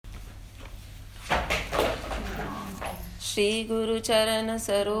श्री गुरु चरण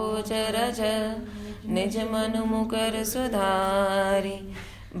सरोज रज निज मनु मुकर सुधारी।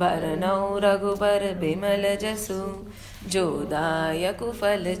 बरनउँ रघुबर बिमल जसु जो दायकु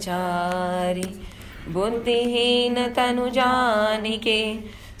फल चारि। बुद्धिहीन तनु जानिके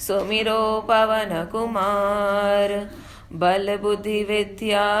सुमिरो पवन कुमार। बल बुद्धि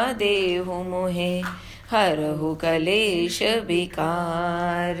विद्या देहु मोहे हरहु कलेश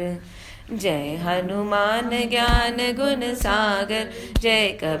विकार। जय हनुमान ज्ञान गुण सागर जय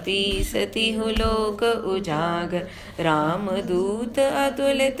कपीस तिहु लोक उजागर। राम दूत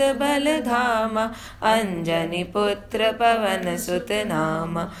अतुलित बल धामा अंजनी पुत्र पवन सुत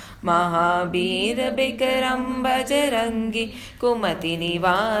नामा। महावीर विक्रम बजरंगी कुमति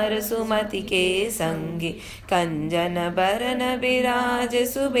निवार सुमति के संगी। कंचन बरन विराज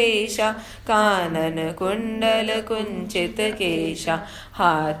सुबेशा कानन कुंडल कुंचित केशा।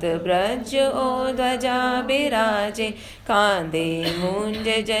 हाथ ब्रज ओ ध्वजा बिराजे कांधे मूंज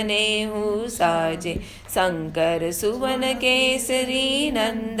जनेऊ साजे। शंकर सुवन केसरी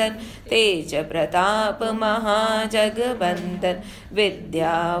नंदन तेज प्रताप महाजगबंदन।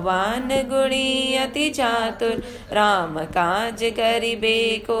 विद्यावान गुणी अति चातुर राम काज करिबे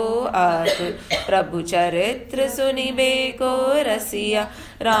को आतुर। प्रभु चरित्र सुनिबे को रसिया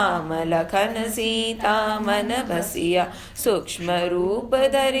राम लखन सीता मन बसिया। सूक्ष्म रूप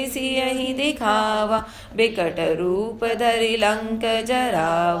धरि सियहि दिखावा बिकट रूप धरि लंक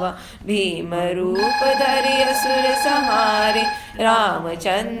जरावा। भीम रूप धरि असुर संहारे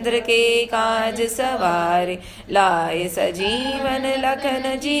रामचंद्र के काज सवारे। लाए सजीवन लखन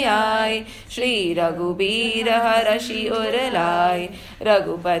जियाए श्री रघुबीर हरषि उर लाए।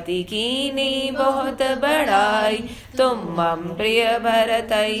 रघुपति कीनी बहुत बड़ाई तुम मम प्रिय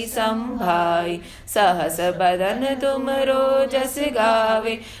भरतई संभाई। सहस बदन तुम रोजस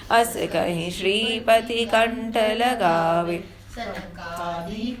गावे अस कहीं श्रीपति कंठ लगावे।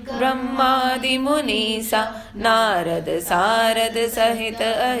 ब्रह्मादि मुनीसा नारद सारद सहित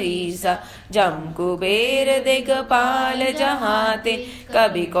अहिसा। जम कुबेर दिगपाल जहाते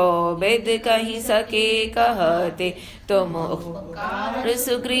कभी कोविद कहीं सके कहते। तुम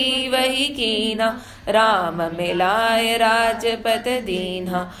सुग्रीव ही कीना राम मिलाय राजपत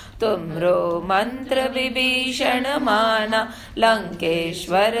दीन्हा। तुमरो मंत्र विभीषण माना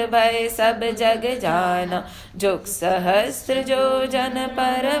लंकेश्वर भय सब जग जाना। जुग सहस्त्र जो जन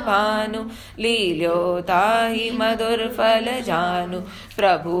पर भानु लील्यो ताहि मधुर फल जानु।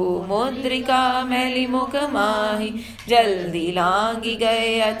 प्रभु मुद्रिका मैली मुख माहि जल्दी लांगी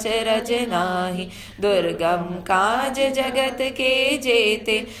गए अचरज नाही। दुर्गम काज जगत के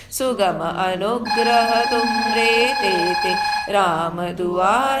जेते सुगम अनुग्रह तुमरे तेते। राम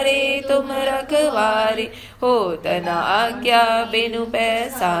दुआरे तुम रखवारे होत न आज्ञा बिनु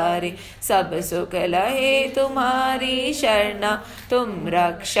पैसारे। सब सुख लहे तुम्हारी शरणा तुम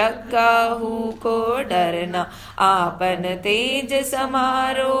रक्षक काहू को डरना। आपन तेज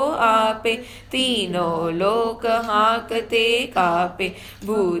समारो आपे तीनों लोक हाकते कापे।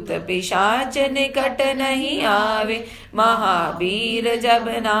 भूत पिशाच निकट नहीं आवे महावीर जब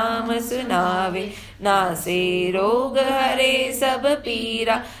नाम सुनावे। नासे रोग हरे सब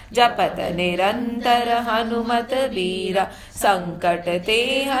पीरा जपत निरंतर हनुमत बीरा। संकट ते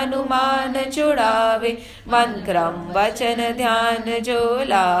हनुमान छुड़ावे मन क्रम वचन ध्यान जो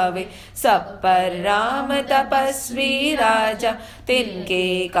लावे। सब पर राम तपस्वी राजा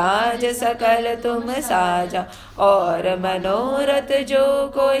तिनके काज सकल तुम साजा। और मनोरथ जो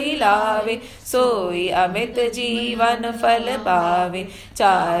कोई लावे सोई अमित जीवन फल पावे।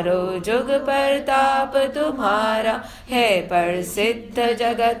 चारों जुग परताप तुम्हारा है प्रसिद्ध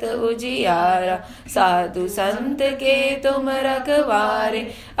जगत उजियारा। साधु संत के तुम रखवारे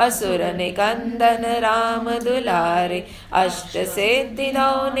असुर निकंदन राम दुलारे। अष्ट सिद्धि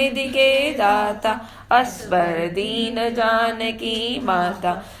नौ निधि के दाता अस्वर दीन जानकी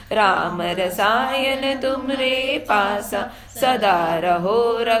माता। राम रसायन तुमरे पासा सदा रहो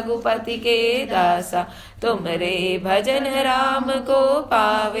रघुपति के दासा। तुमरे भजन राम को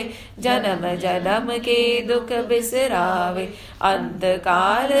पावे जन्म जन्म के दुख बिसरावे। अंत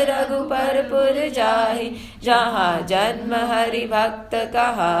काल रघुपर पुर जाहि जहाँ जन्म हरि भक्त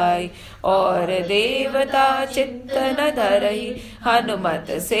कहाई। और देवता चित्त न धरहि हनुमत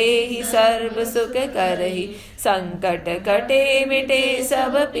से ही सर्व सुख करहि। संकट कटे मिटे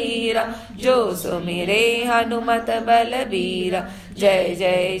सब पीरा जो सुमिरे हनुमत बलबीरा। जय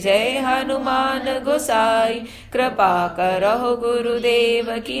जय जय हनुमान गोसाई कृपा करहु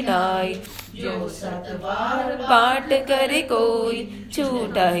गुरुदेव की नाई। जो सतबार पाठ करे कोई,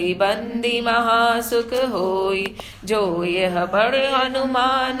 छूटा ही बंदी महासुख होई। जो यह पढ़े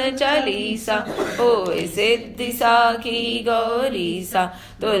हनुमान चालीसा, होय सिद्धि साखी गौरीसा।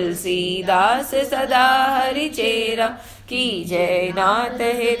 तुलसीदास सदा हरि चेरा, की जय नाथ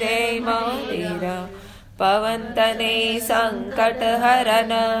हृदय मेरा। पवन तने संकट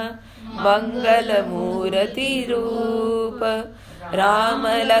हरन, मंगल मूर्ति रूप। राम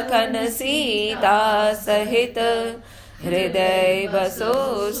लखन सीता सहित, हृदय बसो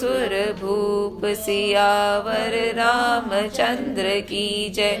सुर भूप। सियावर रामचंद्र की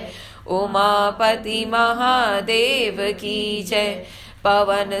जय, उमापति महादेव की जय।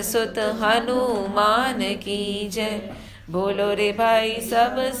 पवन सुत हनुमान की जय, बोलो रे भाई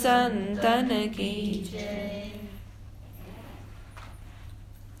सब संतन की जय।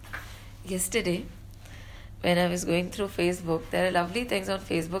 Yesterday, when I was going through Facebook, there are lovely things on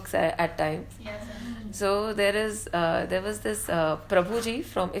Facebook at times. Yes. So there was this Prabhuji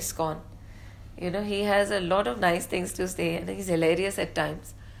from ISKCON. You know, he has a lot of nice things to say and he's hilarious at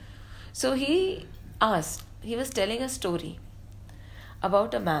times. So he was telling a story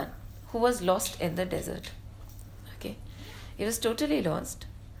about a man who was lost in the desert. Okay, he was totally lost,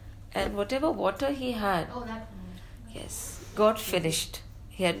 and whatever water he had, yes, got finished.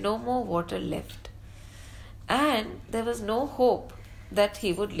 He had no more water left. And there was no hope that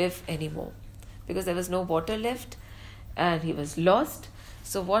he would live anymore, because there was no water left and he was lost.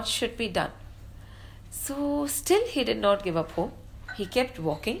 So what should be done? So still he did not give up hope. He kept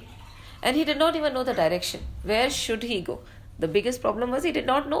walking and he did not even know the direction. Where should he go? The biggest problem was he did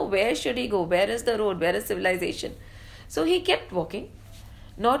not know where should he go, where is the road, where is civilization. So he kept walking,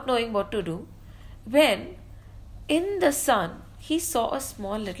 not knowing what to do, when in the sun he saw a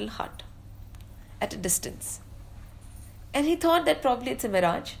small little hut at a distance. And he thought that probably it's a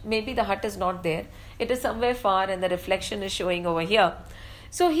mirage. Maybe the hut is not there. It is somewhere far and the reflection is showing over here.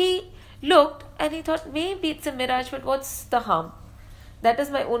 So he looked and he thought maybe it's a mirage, but what's the harm? That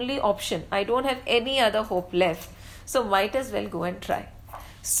is my only option. I don't have any other hope left. So might as well go and try.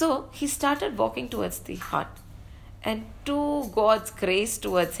 So he started walking towards the hut. And to God's grace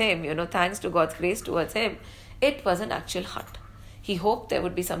towards him, thanks to God's grace towards him, it was an actual hut. He hoped there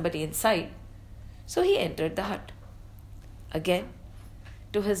would be somebody inside. So he entered the hut. Again,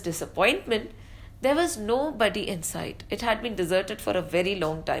 to his disappointment, there was nobody inside. It had been deserted for a very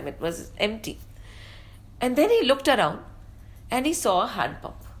long time. It was empty. And then he looked around and he saw a hand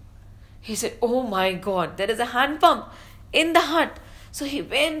pump. He said, oh my God, there is a hand pump in the hut. So he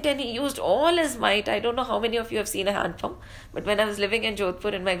went and he used all his might. I don't know how many of you have seen a hand pump, but when I was living in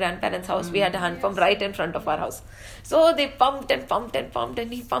Jodhpur in my grandparents' house, we had a hand pump right in front of our house. So they pumped and pumped and pumped,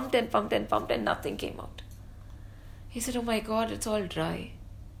 and he pumped and pumped and pumped, and nothing came out. He said, oh my God, it's all dry.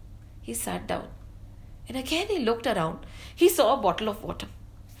 He sat down. And again he looked around. He saw a bottle of water,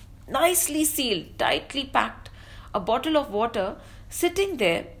 nicely sealed, tightly packed. A bottle of water sitting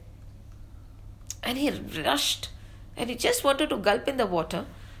there. And he rushed. And he just wanted to gulp in the water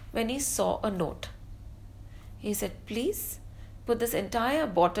when he saw a note. He said, please put this entire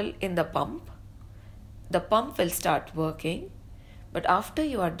bottle in the pump. The pump will start working. But after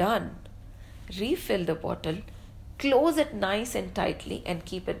you are done, refill the bottle, close it nice and tightly and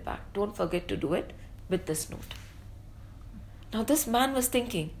keep it back. Don't forget to do it with this note. Now this man was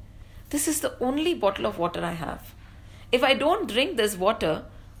thinking, this is the only bottle of water I have. If I don't drink this water,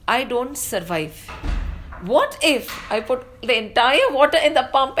 I don't survive. What if I put the entire water in the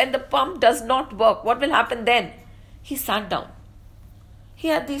pump and the pump does not work? What will happen then? He sat down. He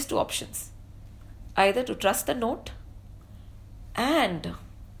had these two options. Either to trust the note and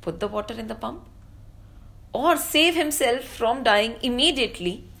put the water in the pump, or save himself from dying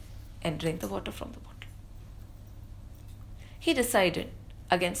immediately and drink the water from the bottle. He decided,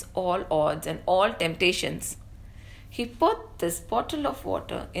 against all odds and all temptations, he put this bottle of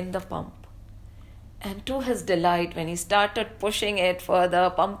water in the pump. And to his delight, when he started pushing it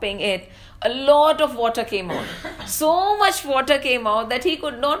further, pumping it, a lot of water came out. So much water came out that he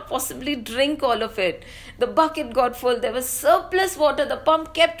could not possibly drink all of it. The bucket got full. There was surplus water. The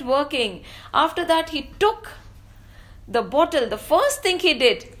pump kept working. After that, he took the bottle. The first thing he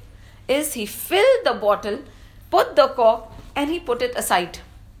did is he filled the bottle, put the cork, and he put it aside.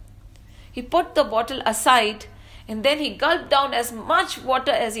 He put the bottle aside. And then he gulped down as much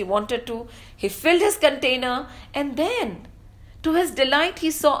water as he wanted to. He filled his container, and then, to his delight,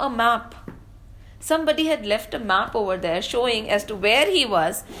 he saw a map. Somebody had left a map over there showing as to where he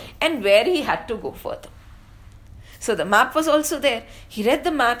was and where he had to go further. So the map was also there. He read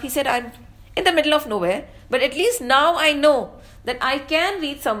the map. He said, I'm in the middle of nowhere, but at least now I know that I can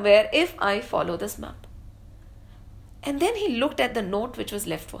reach somewhere if I follow this map. And then he looked at the note which was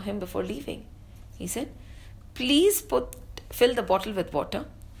left for him before leaving. He said, please fill the bottle with water,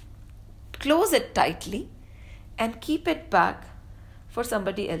 close it tightly, and keep it back for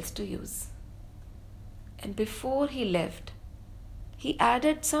somebody else to use. And before he left, he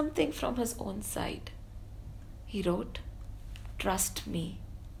added something from his own side. He wrote, trust me,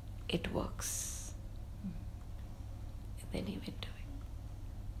 it works. And then he went away.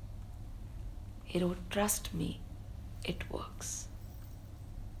 He wrote, trust me, it works.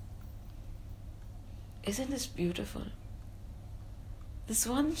 Isn't this beautiful? This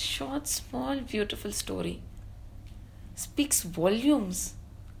one short, small, beautiful story speaks volumes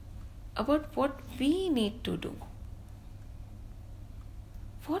about what we need to do.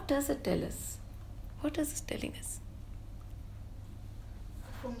 What does it tell us? What is it telling us?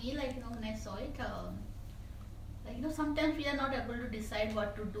 For me, when I saw it, sometimes we are not able to decide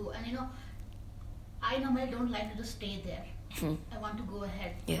what to do. And, I normally don't like to just stay there. I want to go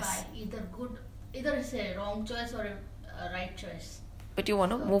ahead, try either it's a wrong choice or a right choice. But you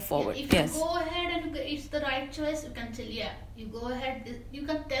want to move forward. If you go ahead and it's the right choice, you can tell, you go ahead, you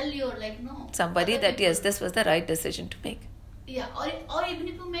can tell your, no. Somebody that, yes, this was the right decision to make. Yeah, or even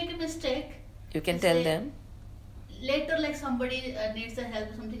if you make a mistake, you can tell them. Later, somebody needs a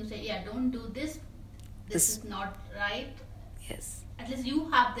help or something, you say, don't do this. This is not right. Yes. At least you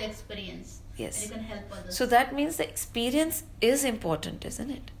have the experience. Yes. And you can help others. So that means the experience is important, isn't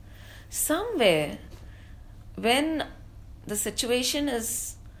it? Somewhere, when the situation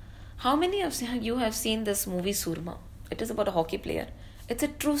is... How many of you have seen this movie Surma? It is about a hockey player. It's a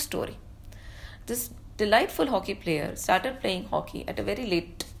true story. This delightful hockey player started playing hockey at a very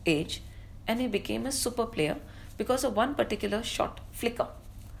late age, and he became a super player because of one particular shot, flicker.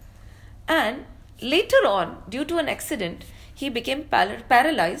 And later on, due to an accident, he became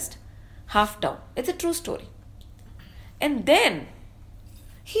paralyzed, half down. It's a true story. And then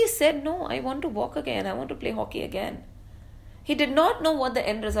he said, no, I want to walk again. I want to play hockey again. He did not know what the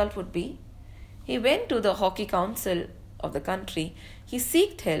end result would be. He went to the hockey council of the country. He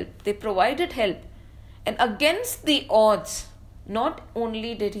sought help. They provided help. And against the odds, not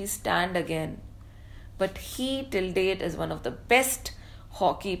only did he stand again, but he till date is one of the best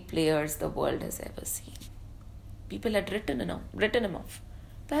hockey players the world has ever seen. People had written him off.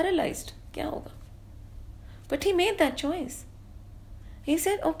 Paralyzed. Kya hoga? But he made that choice. He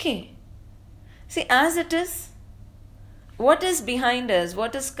said, okay. See, as it is, what is behind us,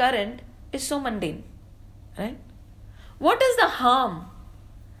 what is current, is so mundane. Right? What is the harm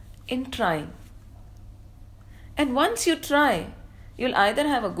in trying? And once you try, you'll either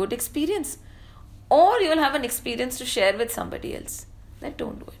have a good experience or you'll have an experience to share with somebody else. Then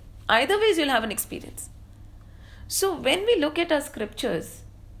don't do it. Either ways, you'll have an experience. So when we look at our scriptures,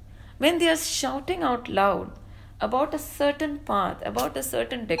 when they are shouting out loud about a certain path, about a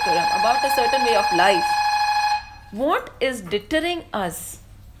certain decorum, about a certain way of life, what is deterring us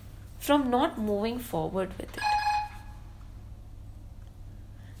from not moving forward with it?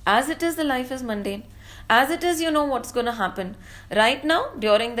 As it is, the life is mundane. As it is, you know what's going to happen. Right now,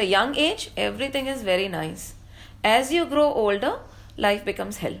 during the young age, everything is very nice. As you grow older, life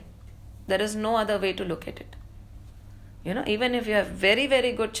becomes hell. There is no other way to look at it. Even if you have very,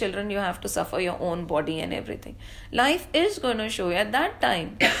 very good children, you have to suffer your own body and everything. Life is going to show you. At that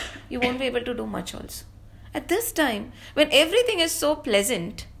time, you won't be able to do much also. At this time, when everything is so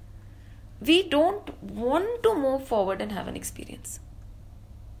pleasant, we don't want to move forward and have an experience.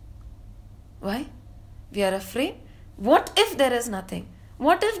 Why? We are afraid. What if there is nothing?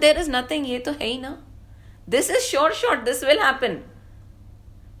 What if there is nothing? Ye to hai na. This is sure shot. This will happen.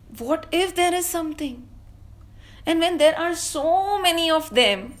 What if there is something? And when there are so many of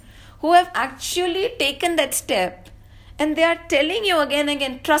them who have actually taken that step and they are telling you again and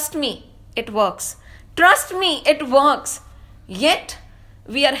again, trust me, it works. Trust me, it works. Yet,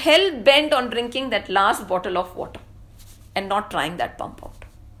 we are hell-bent on drinking that last bottle of water and not trying that pump out.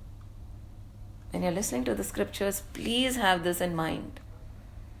 When you're listening to the scriptures, please have this in mind.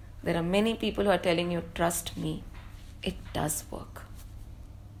 There are many people who are telling you, trust me, it does work.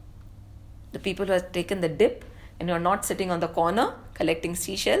 The people who have taken the dip and you're not sitting on the corner collecting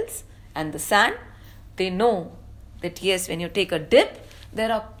seashells and the sand, they know that yes, when you take a dip,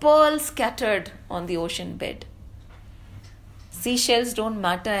 there are pearls scattered on the ocean bed. Seashells don't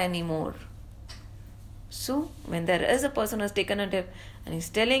matter anymore. So, when there is a person who has taken a dip and he's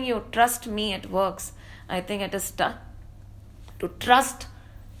telling you, trust me, it works, I think it is time to trust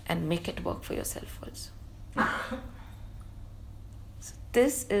and make it work for yourself also. So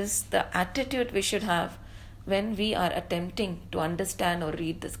this is the attitude we should have when we are attempting to understand or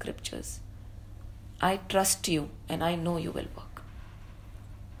read the scriptures. I trust you and I know you will work.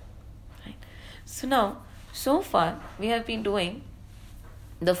 Right? So now, so far we have been doing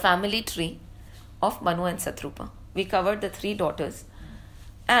the family tree of Manu and Satrupa. We covered the 3 daughters,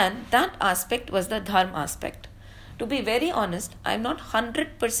 and that aspect was the dharma aspect. To be very honest, I am not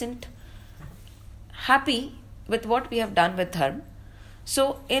 100% happy with what we have done with dharma.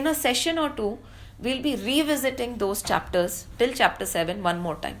 So in a session or 2, we'll be revisiting those chapters till chapter 7 one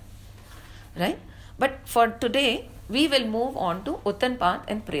more time. Right? But for today, we will move on to Uttanpad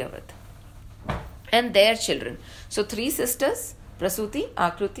and Priyavat and their children. So 3 sisters, Prasuti,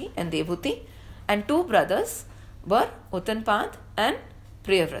 Akruti and Devhuti, and 2 brothers were Uttanpad and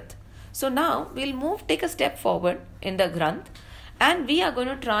Priyavat. So now we'll take a step forward in the Granth, and we are going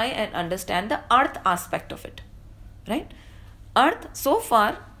to try and understand the Arth aspect of it. Right? Arth, so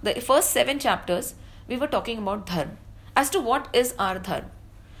far, the first 7 chapters, we were talking about dharma, as to what is our dharma.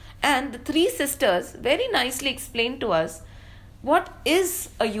 And the 3 sisters very nicely explained to us what is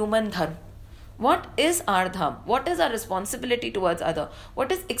a human dharma, what is our dharma, what is our responsibility towards other,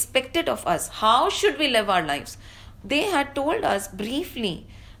 what is expected of us, how should we live our lives. They had told us briefly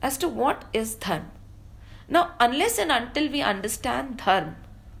as to what is dharma. Now, unless and until we understand dharma,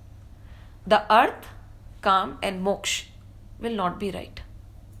 the arth, kam and moksha will not be right.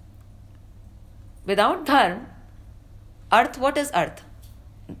 Without dharma, arth, what is arth?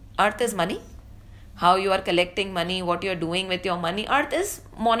 Arth is money. How you are collecting money, what you are doing with your money. Arth is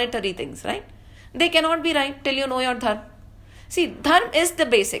monetary things, right? They cannot be right till you know your dharma. See, dharma is the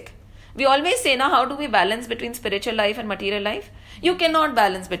basic. We always say, now, how do we balance between spiritual life and material life? You cannot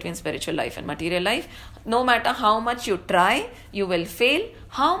balance between spiritual life and material life. No matter how much you try, you will fail.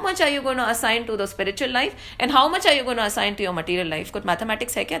 How much are you going to assign to the spiritual life and how much are you going to assign to your material life? Kuch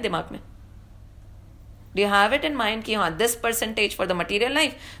mathematics hai kya dimag mein? Do you have it in mind ki this percentage for the material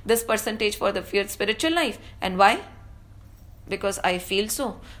life, this percentage for the spiritual life? And why? Because I feel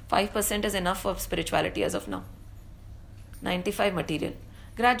so. 5% is enough for spirituality as of now. 95 material.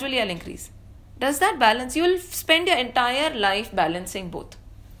 Gradually I'll increase. Does that balance? You will spend your entire life balancing both.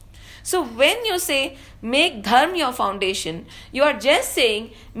 So when you say make dharma your foundation, you are just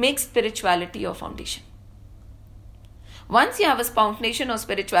saying make spirituality your foundation. Once you have a foundation of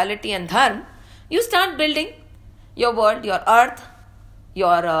spirituality and dharma, you start building your world, your earth,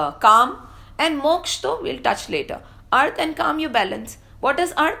 your calm, and moksha though we'll touch later. Earth and calm you balance. What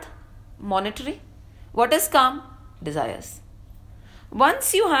is earth? Monetary. What is calm? Desires.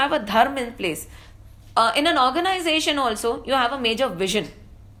 Once you have a dharma in place, in an organization also, you have a major vision.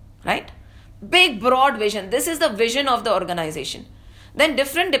 Right? Big, broad vision. This is the vision of the organization. Then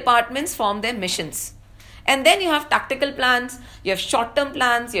different departments form their missions. And then you have tactical plans, you have short-term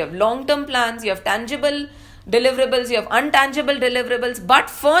plans, you have long-term plans, you have tangible deliverables, you have intangible deliverables. But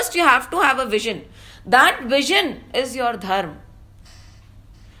first you have to have a vision. That vision is your dharma,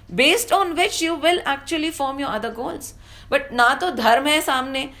 based on which you will actually form your other goals. But ना तो धर्म है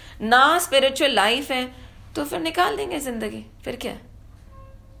सामने, ना spiritual life है, तो फिर निकाल देंगे जिंदगी. फिर क्या?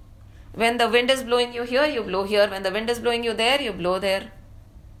 When the wind is blowing you here, you blow here. When the wind is blowing you there, you blow there.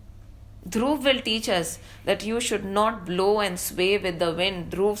 Dhruv will teach us that you should not blow and sway with the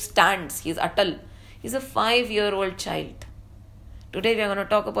wind. Dhruv stands. He's Atal. He's a 5-year-old child. Today we are going to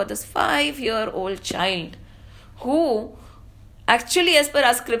talk about this 5-year-old child who actually, as per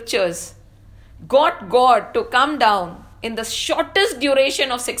our scriptures, got God to come down in the shortest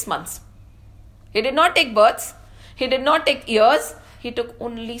duration of 6 months. He did not take births. He did not take years. He took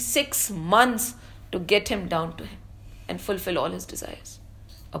only 6 months to get him down to him and fulfill all his desires.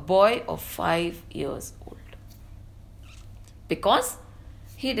 A boy of 5 years old. Because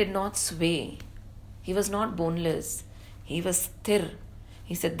he did not sway. He was not boneless. He was sthir.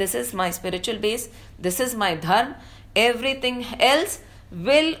 He said, this is my spiritual base. This is my dharma. Everything else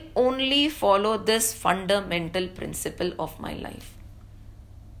will only follow this fundamental principle of my life.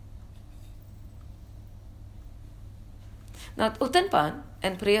 Now, Uttanpad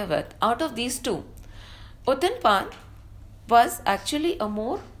and Priyavat, out of these two, Uttanpad was actually a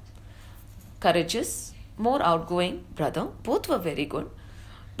more courageous, more outgoing brother. Both were very good.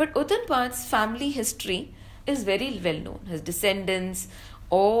 But Uttanpad's family history is very well known. His descendants,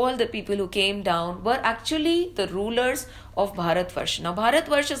 all the people who came down were actually the rulers of Bharatvarsh. Now,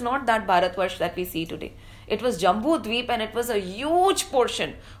 Bharatvarsh is not that Bharatvarsh that we see today. It was Jambu Dweep and it was a huge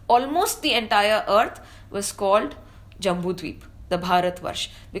portion. Almost the entire earth was called Jambu Dweep, the Bharatvarsh,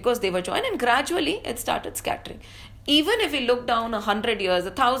 because they were joined, and gradually it started scattering. Even if we look down 100 years,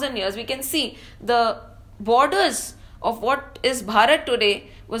 1,000 years, we can see the borders of what is Bharat today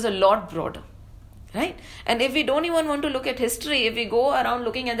was a lot broader. Right? And if we don't even want to look at history, if we go around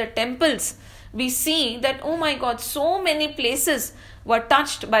looking at the temples, we see that, oh my God, so many places were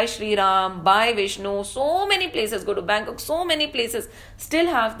touched by Sri Ram, by Vishnu, so many places, go to Bangkok, so many places still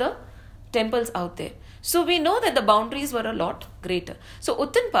have the temples out there. So we know that the boundaries were a lot greater. So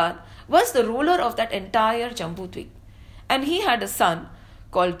Uttanpad was the ruler of that entire Jambudvip. And he had a son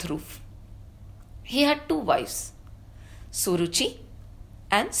called Dhruv. He had 2 wives, Suruchi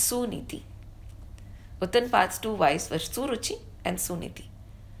and Suniti. Uttanpad's 2 wives were Suruchi and Suniti.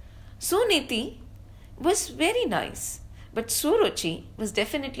 Suniti was very nice, but Suruchi was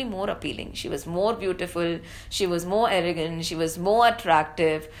definitely more appealing. She was more beautiful, she was more arrogant, she was more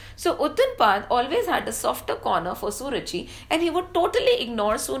attractive. So Uttanpad always had a softer corner for Suruchi, and he would totally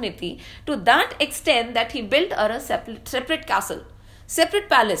ignore Suniti to that extent that he built her a separate castle, separate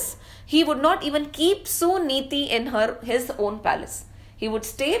palace. He would not even keep Suniti in his own palace. He would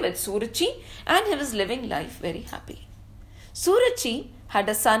stay with Suruchi and he was living life very happy. Suruchi had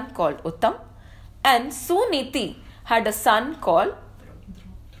a son called Uttam and Suniti had a son called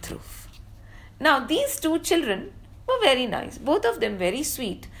Dhruv. Now these 2 children were very nice, both of them very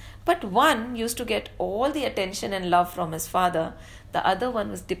sweet, but one used to get all the attention and love from his father, the other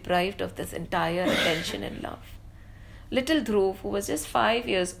one was deprived of this entire attention and love. Little Dhruv, who was just 5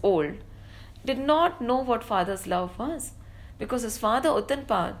 years old, did not know what father's love was, because his father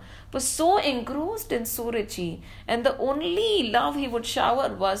Uttanpad was so engrossed in Suruchi, and the only love he would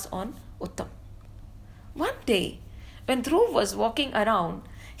shower was on Uttam. One day, when Dhruv was walking around,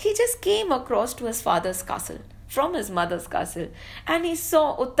 he just came across to his father's castle, from his mother's castle, and he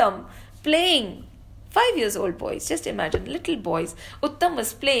saw Uttam playing. 5 years old boys, just imagine, little boys. Uttam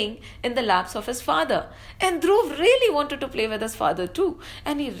was playing in the laps of his father. And Dhruv really wanted to play with his father too.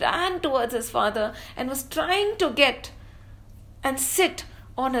 And he ran towards his father and was trying to get and sit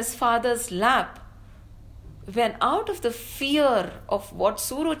on his father's lap. When out of the fear of what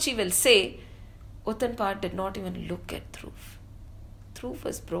Suruchi will say, Uttanpad did not even look at Dhruv. Dhruv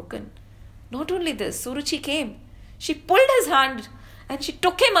was broken. Not only this, Suruchi came. She pulled his hand and she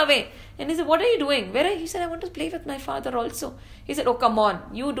took him away. And he said, what are you doing? Where are you? He said, I want to play with my father also. He said, oh, come on.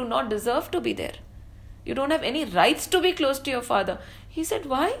 You do not deserve to be there. You don't have any rights to be close to your father. He said,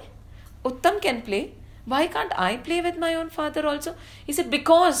 why? Uttam can play. Why can't I play with my own father also? He said,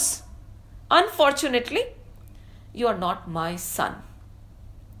 because, unfortunately, you are not my son.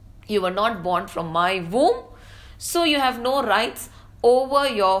 You were not born from my womb. So you have no rights over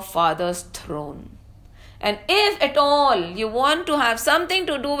your father's throne. And if at all you want to have something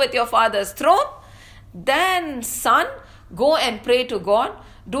to do with your father's throne, then son, go and pray to God.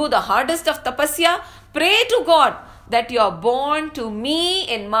 Do the hardest of tapasya. Pray to God that you are born to me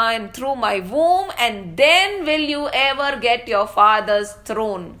through my womb, and then will you ever get your father's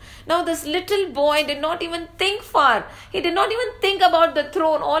throne. Now this little boy did not even think far. He did not even think about the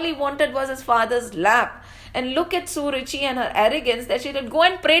throne. All he wanted was his father's lap. And look at Suruchi and her arrogance that she did go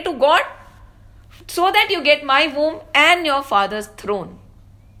and pray to God so that you get my womb and your father's throne.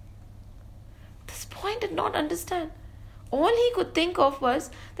 This boy did not understand. All he could think of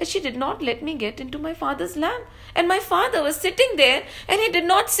was that she did not let me get into my father's lap. And my father was sitting there and he did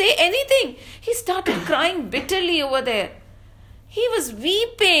not say anything. He started crying bitterly over there. He was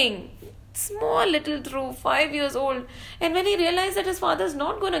weeping. Small little Dhruv, 5 years old. And when he realized that his father is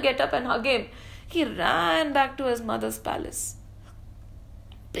not going to get up and hug him, he ran back to his mother's palace.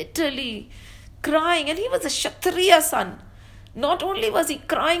 Bitterly crying. And he was a Kshatriya son. Not only was he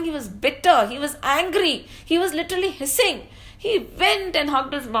crying, he was bitter, he was angry, he was literally hissing. He went and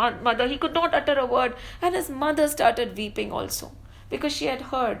hugged his mother. He could not utter a word. And his mother started weeping also, because she had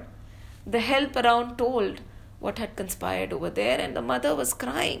heard. The help around told what had conspired over there, and the mother was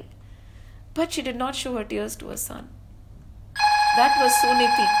crying. But she did not show her tears to her son. That was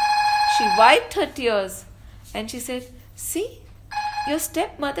Suniti. She wiped her tears and she said, see, your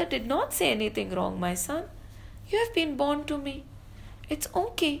stepmother did not say anything wrong, my son. You have been born to me. It's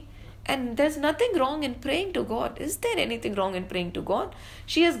okay. And there's nothing wrong in praying to God. Is there anything wrong in praying to God?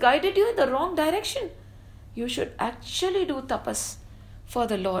 She has guided you in the wrong direction. You should actually do tapas for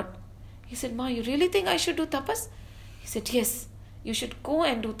the Lord. He said, Ma, you really think I should do tapas? He said, yes, you should go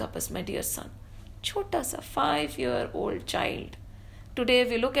and do tapas, my dear son. Chota sa 5-year-old child. Today, if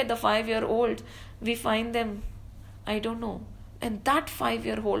we look at the 5-year-old, we find them, I don't know. And that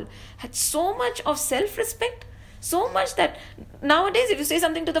 5-year-old had so much of self-respect. So much that nowadays if you say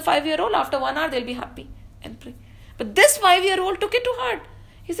something to the 5-year-old, after 1 hour they'll be happy and pray. But this 5-year-old took it to heart.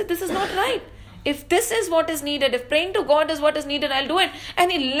 He said, this is not right. If this is what is needed, if praying to God is what is needed, I'll do it.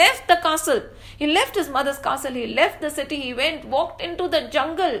 And he left the castle. He left his mother's castle. He left the city. He walked into the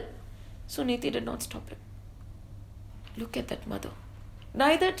jungle. Suniti did not stop him. Look at that mother.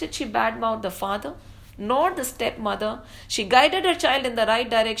 Neither did she badmouth the father nor the stepmother. She guided her child in the right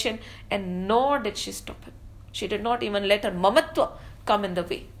direction, and nor did she stop him. She did not even let her mamatva come in the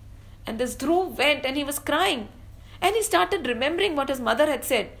way. And this Dhruv went and he was crying. And he started remembering what his mother had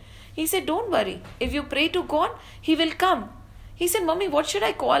said. He said, don't worry. If you pray to God, He will come. He said, Mommy, what should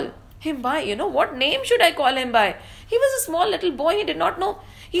I call him by? What name should I call him by? He was a small little boy. He did not know.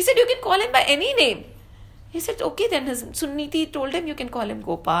 He said, you can call him by any name. He said, okay, then his Suniti told him, you can call him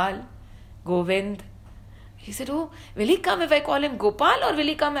Gopal, Govind. He said, oh, will he come if I call him Gopal, or will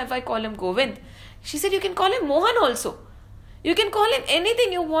he come if I call him Govind? She said, you can call him Mohan also. You can call him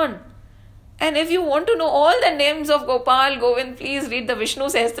anything you want. And if you want to know all the names of Gopal, Govind, please read the Vishnu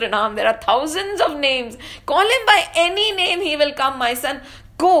Sahasranam. There are thousands of names. Call him by any name, he will come, my son.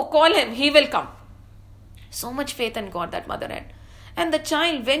 Go, call him, he will come. So much faith in God that mother had. And the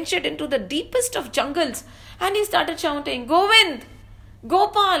child ventured into the deepest of jungles and he started shouting, Govind,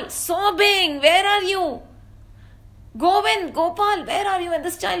 Gopal, sobbing, where are you? Govind, Gopal, where are you? And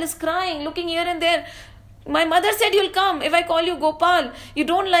this child is crying, looking here and there. My mother said you'll come if I call you Gopal. You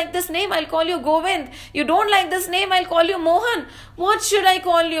don't like this name, I'll call you Govind. You don't like this name, I'll call you Mohan. What should I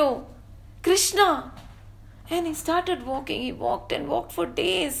call you? Krishna. And he started walking. He walked and walked for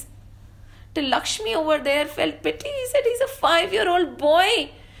days. Till Lakshmi over there felt pity. He said, he's a 5-year-old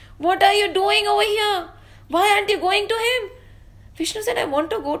boy. What are you doing over here? Why aren't you going to him? Vishnu said, I want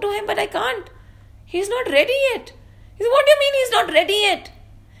to go to him, but I can't. He's not ready yet. He said, what do you mean he's not ready yet?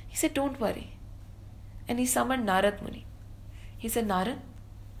 He said, don't worry. And he summoned Narad Muni. He said, Narad,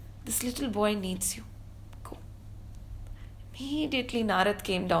 this little boy needs you. Go. Immediately Narad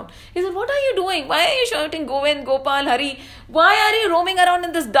came down. He said, what are you doing? Why are you shouting Govind, Gopal, Hari? Why are you roaming around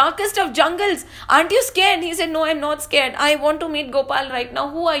in this darkest of jungles? Aren't you scared? He said, no, I'm not scared. I want to meet Gopal right now.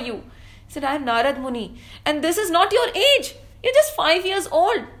 Who are you? He said, I am Narad Muni. And this is not your age. You're just 5 years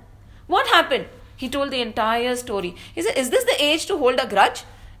old. What happened? He told the entire story. He said, is this the age to hold a grudge?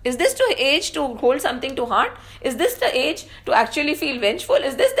 Is this the age to hold something to heart? Is this the age to actually feel vengeful?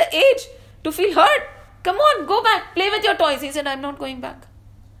 Is this the age to feel hurt? Come on, go back, play with your toys. He said, I'm not going back.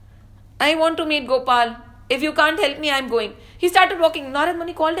 I want to meet Gopal. If you can't help me, I'm going. He started walking. Narad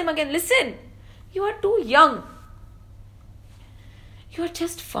Muni called him again. Listen, you are too young. You are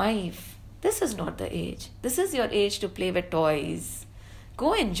just 5. This is not the age. This is your age to play with toys.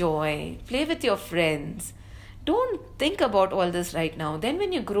 Go enjoy. Play with your friends. Don't think about all this right now. Then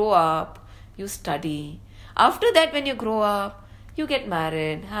when you grow up, you study. After that, when you grow up, you get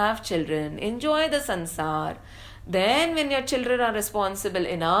married, have children, enjoy the sansar. Then when your children are responsible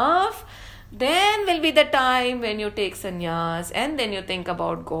enough, then will be the time when you take sannyas and then you think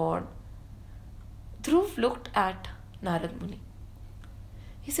about God. Dhruv looked at Narad Muni.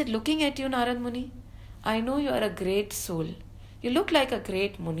 He said, looking at you, Narad Muni, I know you are a great soul. You look like a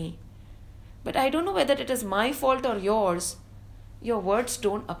great Muni. But I don't know whether it is my fault or yours. Your words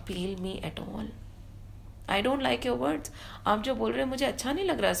don't appeal me at all. I don't like your words. आप जो बोल रहे हैं मुझे अच्छा नहीं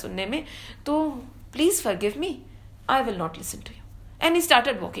लग रहा है सुनने में, तो please forgive me. I will not listen to you. And he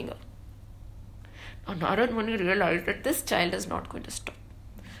started walking up. Now Narad Muni realized that this child is not going to stop.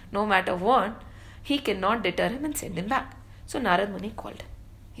 No matter what, he cannot deter him and send him back. So Narad Muni called him.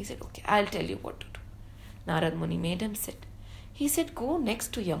 He said, okay, I'll tell you what to do. Narad Muni made him sit. He said, go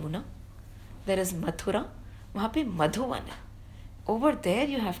next to Yamuna. There is Mathura. वहाँ पे मधुवन है. Over there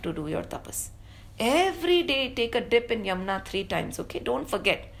you have to do your tapas. Every day take a dip in Yamuna 3 times. Okay, don't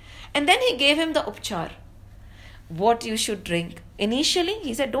forget. And then he gave him the upchar. What you should drink. Initially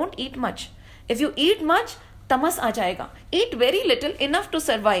he said don't eat much. If you eat much, tamas aa jayega. Eat very little, enough to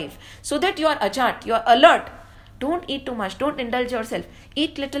survive. So that you are ajat, you are alert. Don't eat too much. Don't indulge yourself.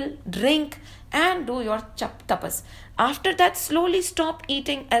 Eat little, drink and do your tapas. After that, slowly stop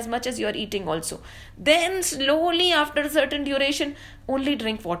eating as much as you are eating also. Then slowly after a certain duration, only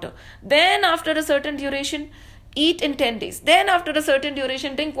drink water. Then after a certain duration, eat in 10 days. Then after a certain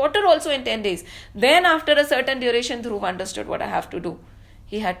duration, drink water also in 10 days. Then after a certain duration, Dhruv understood what I have to do.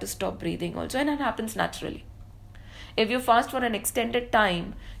 He had to stop breathing also, and it happens naturally. If you fast for an extended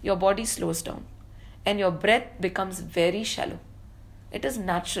time, your body slows down and your breath becomes very shallow. It is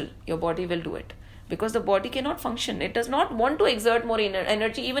natural. Your body will do it. Because the body cannot function. It does not want to exert more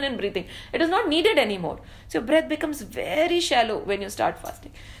energy even in breathing. It is not needed anymore. So your breath becomes very shallow when you start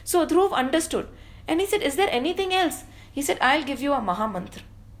fasting. So Dhruv understood. And he said, is there anything else? He said, I'll give you a Maha Mantra.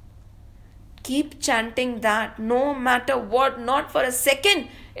 Keep chanting that no matter what, not for a second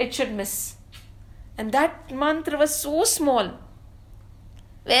it should miss. And that mantra was so small.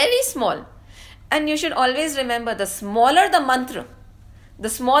 Very small. And you should always remember, the smaller the mantra, the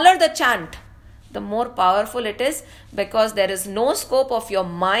smaller the chant, the more powerful it is, because there is no scope of your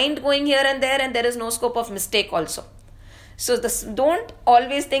mind going here and there is no scope of mistake also. So don't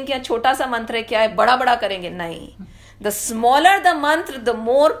always think कि छोटा सा मंत्र है क्या है बड़ा बड़ा करेंगे, नहीं. The smaller the mantra, the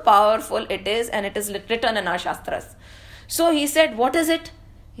more powerful it is, and it is written in our shastras. So he said, what is it?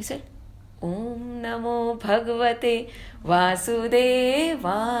 He said, Om Namo Bhagavate Vasudevaya.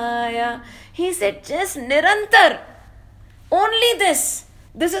 He said, just nirantar. Only this.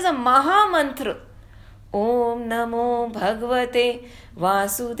 This is a Maha Mantra. Om Namo Bhagavate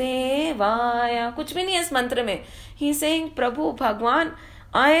Vasudevaya. कुछ भी नहीं है इस मंत्र में. He is saying, Prabhu, Bhagwan,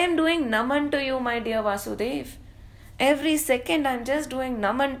 I am doing naman to you, my dear Vasudev. Every second I'm just doing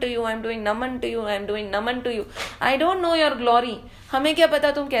naman to you, I'm doing naman to you, I'm doing naman to you. I don't know your glory. हमें क्या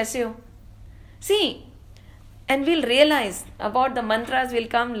पता तुम कैसे हो? See, and we'll realize about the mantras will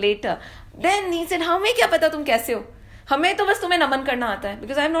come later. Then he said, हमें क्या पता तुम कैसे हो? हमें तो बस तुम्हें नमन करना आता है,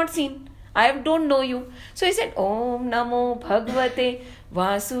 because I have not seen. I don't know you. So he said, Om Namo Bhagavate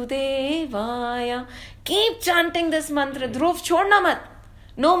Vasudevaya. Keep chanting this mantra. Dhruv, chhodna mat.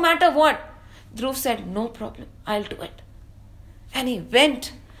 No matter what. Dhruv said, no problem. I'll do it. And he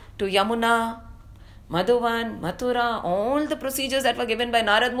went to Yamuna, Madhuvan, Mathura, all the procedures that were given by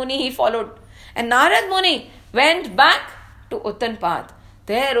Narad Muni, he followed. And Narad Muni went back to Uttanpad.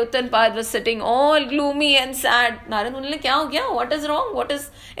 There Uttanpad was sitting all gloomy and sad. Narad Muni said, kya ho gaya? What is wrong?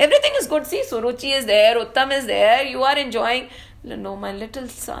 Everything is good. See, Suruchi is there, Uttam is there, you are enjoying. No, my little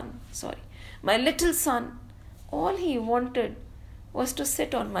son, all he wanted was to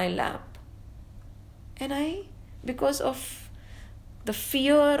sit on my lap. And I, because of the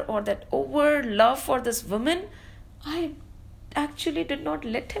fear or that over love for this woman, I actually did not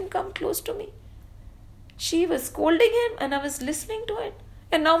let him come close to me. She was scolding him and I was listening to it.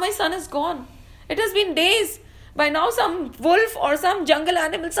 And now my son is gone. It has been days. By now some wolf or some jungle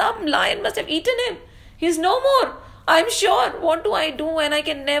animal, some lion must have eaten him. He is no more. I'm sure. What do I do? And I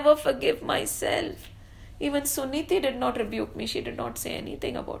can never forgive myself. Even Suniti did not rebuke me. She did not say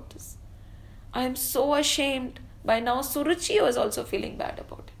anything about this. I am so ashamed. By now Suruchi was also feeling bad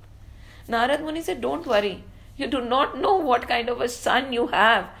about it. Narad Muni said, don't worry. You do not know what kind of a son you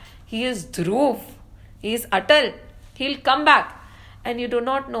have. He is Dhruv. He is Atal. He'll come back. And you do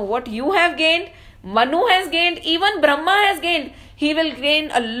not know what you have gained. Manu has gained. Even Brahma has gained. He will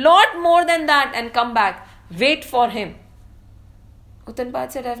gain a lot more than that and come back. Wait for him.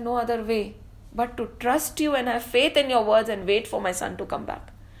 Uttanpad said, I have no other way but to trust you and have faith in your words and wait for my son to come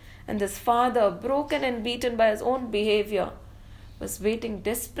back. And this father, broken and beaten by his own behavior, was waiting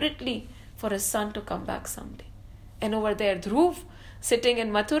desperately for his son to come back someday. And over there, Dhruv, sitting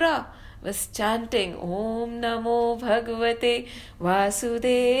in Mathura, was chanting Om Namo Bhagavate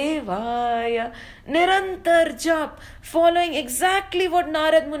Vasudevaya. Nirantar jap, following exactly what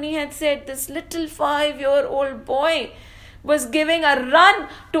Narad Muni had said. This little 5-year-old boy was giving a run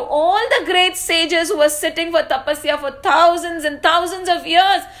to all the great sages who were sitting for tapasya for thousands and thousands of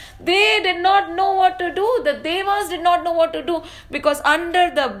years. They did not know what to do. The devas did not know what to do, because under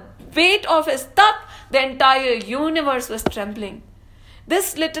the weight of his tap, the entire universe was trembling.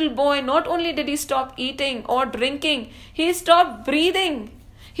 This little boy, not only did he stop eating or drinking, he stopped breathing.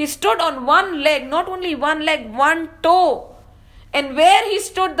 He stood on one leg, not only one leg, one toe. And where he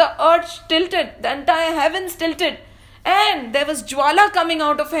stood, the earth tilted, the entire heavens tilted. And there was jwala coming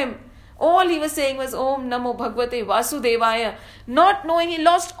out of him. All he was saying was Om Namo Bhagavate Vasudevaya. Not knowing, he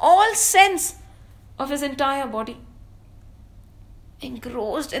lost all sense of his entire body.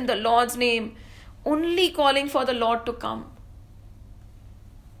 Engrossed in the Lord's name, only calling for the Lord to come.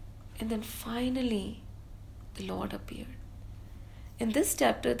 And then finally, the Lord appeared. In this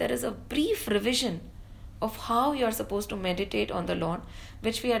chapter, there is a brief revision of how you are supposed to meditate on the Lord,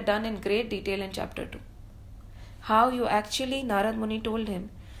 which we had done in great detail in chapter 2. How you actually, Narad Muni told him,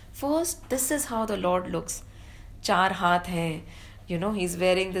 first, this is how the Lord looks. Char haath hai. He's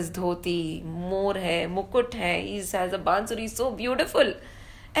wearing this dhoti, mor hai, mukut hai. He has a bansuri, so beautiful.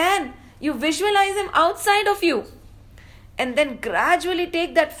 And you visualize him outside of you. And then gradually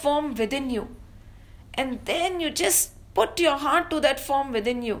take that form within you. And then you just put your heart to that form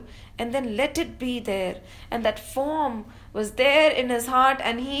within you. And then let it be there. And that form was there in his heart,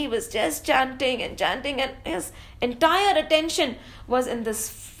 and he was just chanting, and his entire attention was in this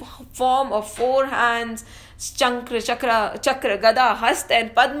form of 4 hands, chakra, gada, hasta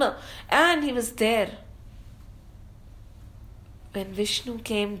and padma, and he was there. When Vishnu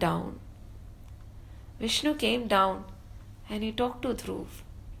came down and he talked to Dhruv.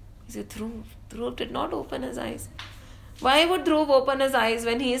 He said, Dhruv did not open his eyes. Why would Dhruv open his eyes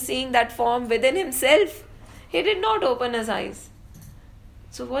when he is seeing that form within himself? He did not open his eyes.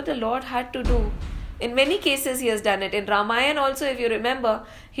 So what the Lord had to do, in many cases he has done it. In Ramayana also, if you remember,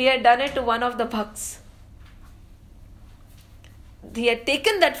 he had done it to one of the bhakts. He had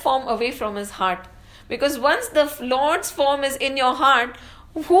taken that form away from his heart. Because once the Lord's form is in your heart,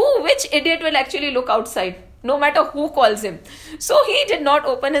 which idiot will actually look outside? No matter who calls him. So he did not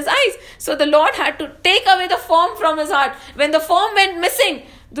open his eyes. So the Lord had to take away the form from his heart. When the form went missing,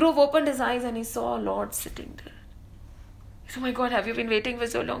 Dhruv opened his eyes and he saw Lord sitting there. He said, "Oh my God, have you been waiting for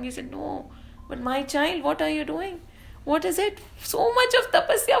so long?" He said, "No. But my child, what are you doing? What is it? So much of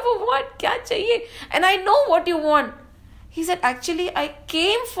tapasya for what? Kya chahiye? And I know what you want." He said, "Actually, I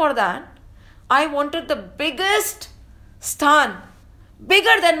came for that. I wanted the biggest sthan.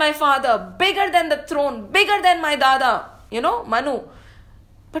 Bigger than my father, bigger than the throne, bigger than my dada, Manu.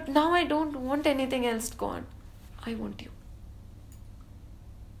 But now I don't want anything else, God. I want you."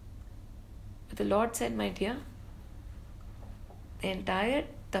 But the Lord said, "My dear, the entire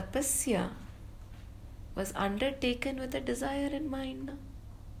tapasya was undertaken with a desire in mind.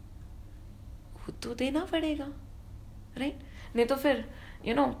 वो तो देना पड़ेगा, right? नहीं तो फिर,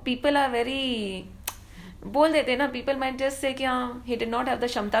 people are very... बोल देते ना, people might just say कि he did not have the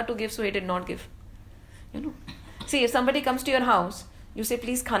shamta to give, so he did not give. See, if somebody comes to your house, you say,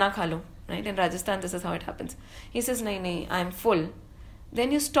 "Please khana kha lo," right? In Rajasthan, this is how it happens. He says, "Nahi, I am full."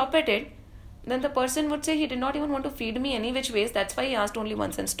 Then you stop at it. Then the person would say, "He did not even want to feed me any which ways. That's why he asked only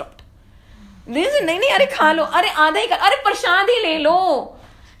once and stopped." They say, "Nahi, अरे खा लो, अरे आधा ही अरे प्रसाद ही ले लो."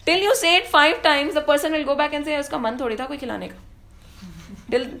 Till you say it 5 times, the person will go back and say, "उसका मन थोड़ी था कोई खिलाने का."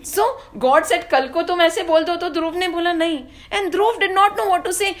 So God said, "कल को तुम ऐसे बोल दो," तो ध्रुव ने बोला नहीं. And Dhruv did not know what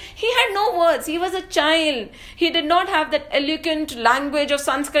to say. He had no words. He was a child. He did not have that eloquent language of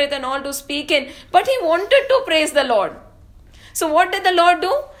Sanskrit and all to speak in. But he wanted to praise the Lord. So what did the Lord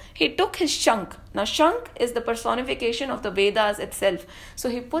do? He took his shank. Now shank is the personification of the Vedas itself. So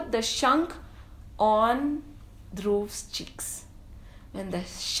he put the shank on Dhruv's cheeks. When the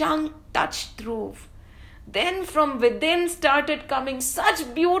shank touched Dhruv, then from within started coming such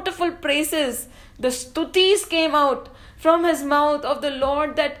beautiful praises. The stutis came out from his mouth of the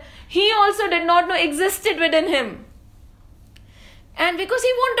Lord that he also did not know existed within him. And because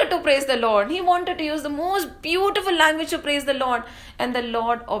he wanted to praise the Lord, he wanted to use the most beautiful language to praise the Lord. And the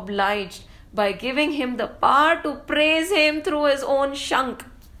Lord obliged by giving him the power to praise him through his own shank.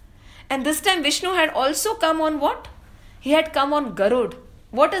 And this time Vishnu had also come on what? He had come on Garud.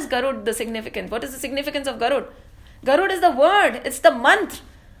 What is Garud, the significance? What is the significance of Garud? Garud is the word. It's the mantra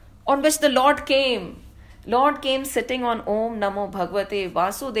on which the Lord came. Lord came sitting on Om Namo Bhagavate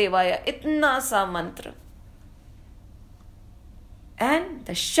Vasudevaya. Itna sa mantra. And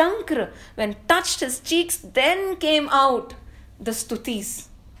the Shankar, when touched his cheeks, then came out the stutis.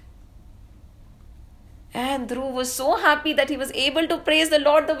 And Dhruv was so happy that he was able to praise the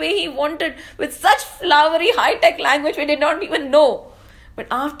Lord the way he wanted, with such flowery high-tech language we did not even know. But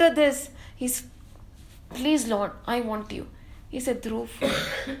after this, he's, "Please Lord, I want you." He said, "Dhruv,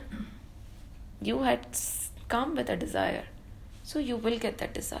 you had come with a desire, so you will get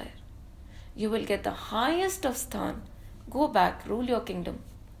that desire. You will get the highest of sthan. Go back, rule your kingdom.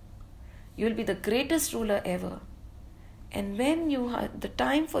 You will be the greatest ruler ever. And when you have the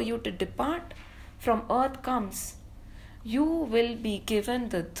time for you to depart from earth comes, you will be given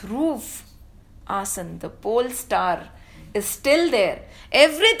the Dhruv Asan, the pole star is still there.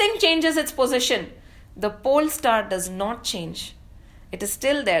 Everything changes its position. The pole star does not change. It is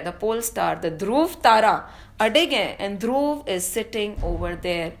still there, the pole star, the Dhruv Tara, adig hai, and Dhruv is sitting over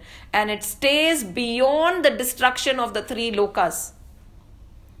there. And it stays beyond the destruction of the 3 lokas.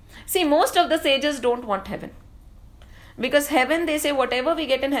 See, most of the sages don't want heaven. Because heaven, they say, whatever we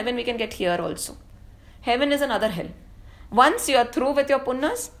get in heaven, we can get here also. Heaven is another hell. Once you are through with your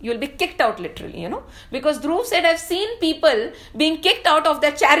punnas, you will be kicked out literally, Because Dhruv said, "I've seen people being kicked out of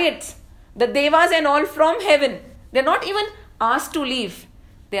their chariots, the devas and all, from heaven. They're not even asked to leave.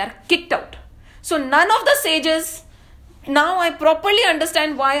 They are kicked out." So none of the sages, now I properly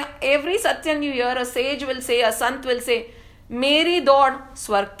understand why every satsang you hear, a sage will say, a sant will say, "Meri daud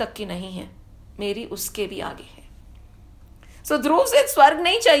swarg tak ki nahi hai. Meri uske bhi aage hai." So Dhruv said, "Swarg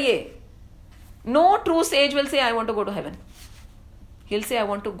nahi chahiye." No true sage will say, "I want to go to heaven." He'll say, "I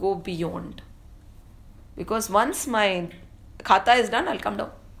want to go beyond. Because once my khata is done, I'll come down.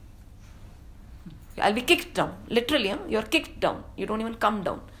 I'll be kicked down." Literally, you're kicked down. You don't even come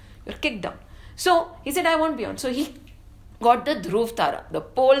down. You're kicked down. So he said, "I want beyond." So he got the Dhruv Tara, the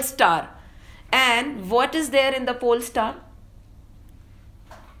pole star. And what is there in the pole star?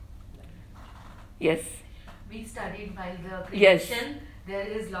 Yes. We studied while the creation. Yes. There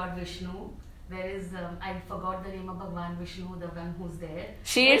is Lord Vishnu. There is, I forgot the name of Bhagwan Vishnu, the one who's there.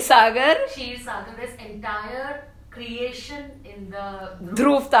 Kshir Sagar. Kshir Sagar. There's entire creation in the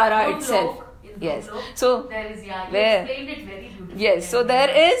Dhruv Tara itself. Yes. So there is, you explained it very beautifully. Yes. So there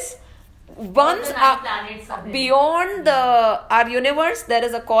is once beyond our universe, there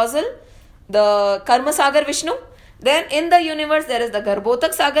is a causal, the Karma Sagar Vishnu. Then in the universe, there is the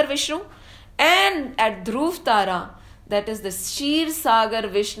Garbhotak Sagar Vishnu. And at Dhruv Tara, that is the Kshir Sagar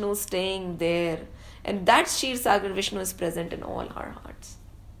Vishnu staying there. And that Kshir Sagar Vishnu is present in all our hearts.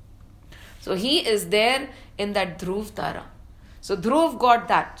 So he is there in that Dhruv Tara. So Dhruv got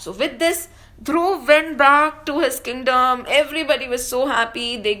that. So with this, Dhruv went back to his kingdom. Everybody was so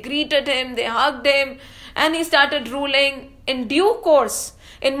happy. They greeted him, they hugged him, and he started ruling in due course.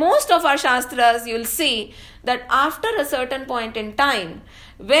 In most of our Shastras, you'll see that after a certain point in time,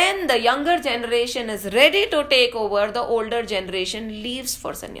 when the younger generation is ready to take over, the older generation leaves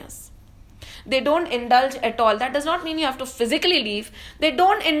for sannyas. They don't indulge at all. That does not mean you have to physically leave. They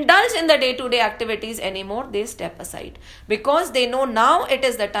don't indulge in the day-to-day activities anymore. They step aside. Because they know now it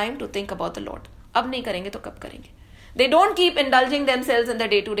is the time to think about the Lord. Ab nahi karenge to kab karenge. They don't keep indulging themselves in the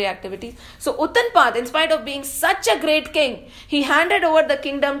day-to-day activities. So Uttanpad, in spite of being such a great king, he handed over the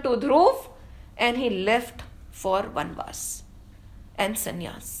kingdom to Dhruv and he left for Vanvas and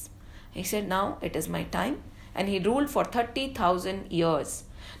sannyas. He said, now it is my time. And he ruled for 30,000 years.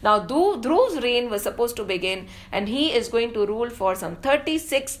 Now Dhruv's reign was supposed to begin and he is going to rule for some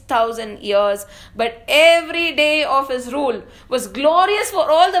 36,000 years. But every day of his rule was glorious for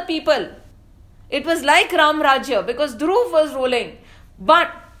all the people. It was like Ram Rajya because Dhruv was ruling.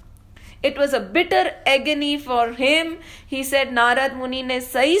 But it was a bitter agony for him. He said, Narad Muni ne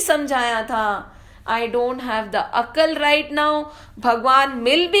sahi samjhaya tha. I don't have the akal right now. Bhagwan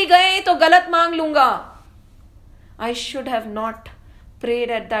mil bhi gaye to galat maang lunga. I should have not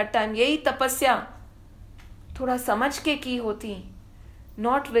prayed at that time. Yahi tapasya thoda samajh ke ki hoti.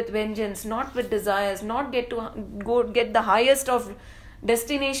 Not with vengeance, not with desires, not get the highest of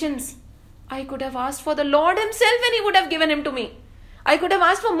destinations. I could have asked for the Lord himself and he would have given him to me. I could have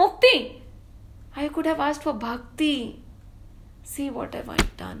asked for mukti. I could have asked for bhakti. See what have I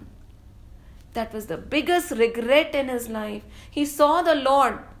done. That was the biggest regret in his life. He saw the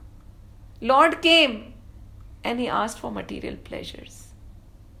Lord. Lord came and he asked for material pleasures.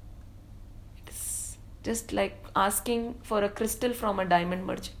 It's just like asking for a crystal from a diamond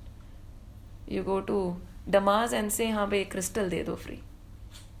merchant. You go to Damas and say, haan bhai, crystal de do free.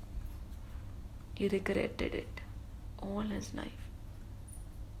 He regretted it all his life.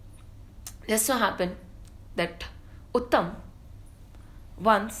 Just so happened that Uttam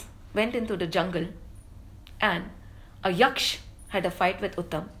once went into the jungle and a Yaksh had a fight with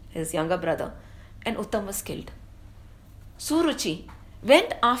Uttam, his younger brother, and Uttam was killed. Suruchi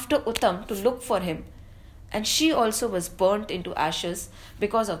went after Uttam to look for him and she also was burnt into ashes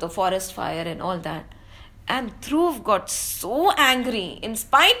because of the forest fire and all that. And Dhruv got so angry in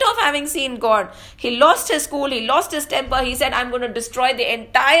spite of having seen God. He lost his cool, he lost his temper. He said, I'm going to destroy the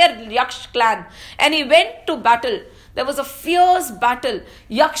entire Yaksh clan. And he went to battle. There was a fierce battle.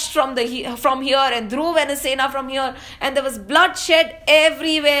 Yaksh from here and Dhruv and his Sena from here. And there was bloodshed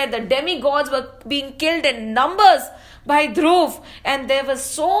everywhere. The demigods were being killed in numbers by Dhruv. And there was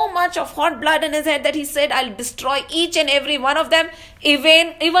so much of hot blood in his head that he said, I'll destroy each and every one of them.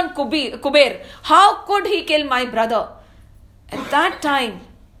 Even Kuber. How could he kill my brother? At that time,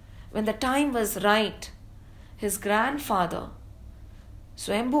 when the time was right, his grandfather,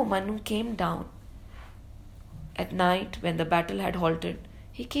 Swayambhu Manu, came down. At night, when the battle had halted,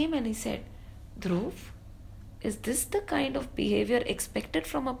 he came and he said, Dhruv, is this the kind of behavior expected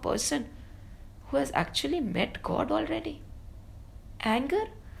from a person who has actually met God already? Anger?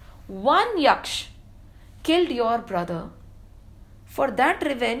 One Yaksh killed your brother. For that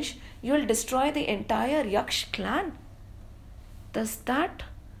revenge, you will destroy the entire Yaksh clan.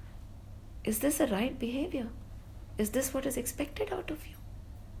 Is this a right behavior? Is this what is expected out of you?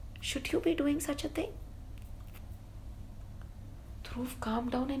 Should you be doing such a thing? Dhruv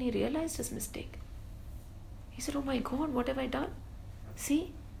calmed down and he realized his mistake. He said, oh my God, what have I done?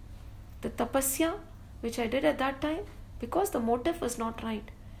 See, the tapasya which I did at that time, because the motive was not right,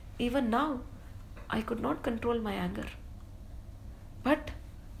 even now, I could not control my anger. But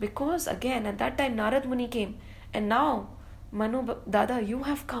because again, at that time, Narad Muni came, and now, Manu Dada, you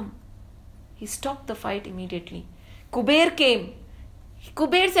have come. He stopped the fight immediately. Kuber came.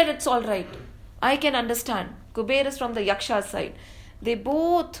 Kuber said, it's all right. I can understand. Kuber is from the Yaksha's side. They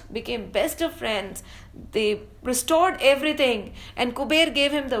both became best of friends. They restored everything, and Kuber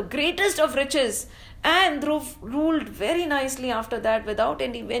gave him the greatest of riches. And Dhruv ruled very nicely after that, without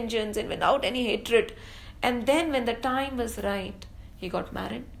any vengeance and without any hatred. And then when the time was right, he got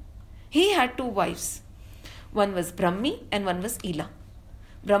married. He had 2 wives. One was Brahmi and one was Ila.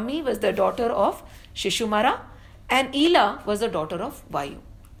 Brahmi was the daughter of Shishumara, and Ila was the daughter of Vayu.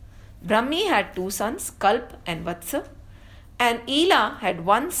 Brahmi had 2 sons, Kalp and Vatsa, and Ila had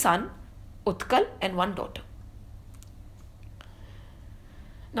 1 son, Utkal, and 1 daughter.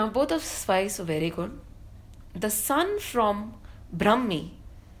 Now both of his wives were very good. The son from Brahmi,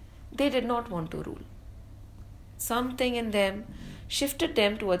 they did not want to rule. Something in them shifted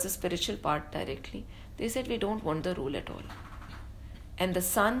them towards the spiritual part directly. They said, we don't want the rule at all. And the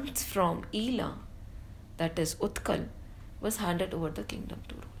sons from Ila, that is Utkal, was handed over the kingdom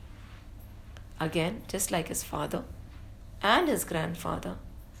to rule. Again, just like his father and his grandfather,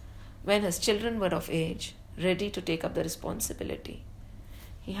 when his children were of age, ready to take up the responsibility,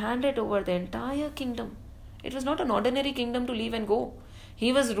 he handed over the entire kingdom. It was not an ordinary kingdom to leave and go.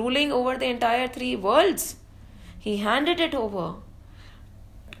 He was ruling over the entire 3 worlds. He handed it over,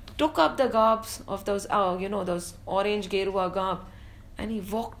 took up the garbs of those orange gerua garb, and he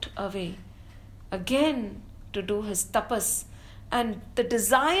walked away again to do his tapas. And the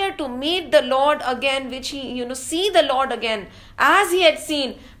desire to meet the Lord again, which he, see the Lord again, as he had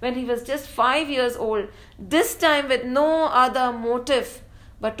seen when he was just 5 years old, this time with no other motive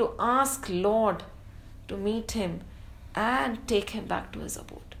but to ask Lord to meet him and take him back to his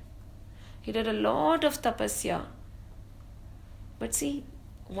abode. He did a lot of tapasya. But see,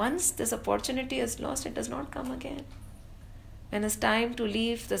 once this opportunity is lost, it does not come again. When his time to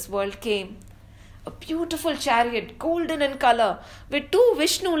leave this world came, a beautiful chariot, golden in color, with 2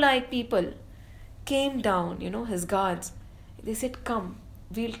 Vishnu-like people came down, his guards. They said, come,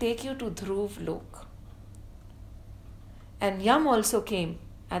 we'll take you to Dhruv Lok. And Yam also came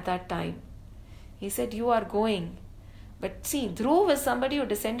at that time. He said, you are going. But see, Dhruv is somebody who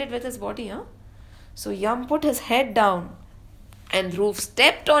descended with his body. So Yam put his head down, and Dhruv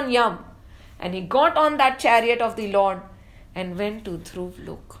stepped on Yam, and he got on that chariot of the Lord and went to Dhruv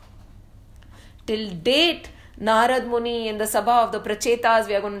Lok. Till date, Narad Muni in the Sabha of the Prachetas,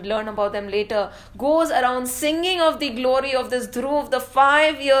 we are going to learn about them later, goes around singing of the glory of this Dhruv, the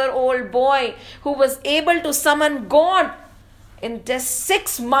 5-year-old boy who was able to summon God in just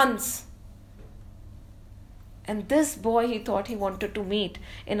 6 months. And this boy he thought he wanted to meet.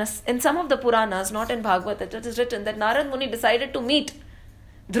 In some of the Puranas, not in Bhagavad, it is written that Narad Muni decided to meet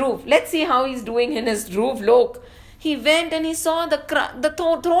Dhruv. Let's see how he's doing in his Dhruv Lok. He went and he saw the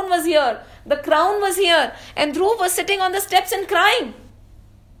throne was here, the crown was here, and Dhruv was sitting on the steps and crying.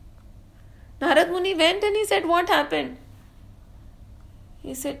 Narad Muni went and he said, what happened?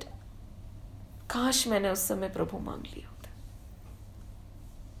 He said, Kash maine us samay Prabhu mang liya hota.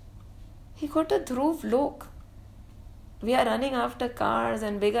 He got a Dhruv Lok. We are running after cars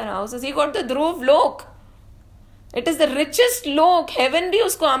and bigger houses. He got the Dhruv Lok. It is the richest lok. Heaven bhi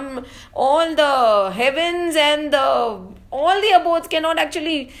usko all the heavens and all the abodes cannot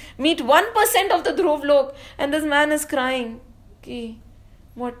actually meet 1% of the Dhruv Lok. And this man is crying.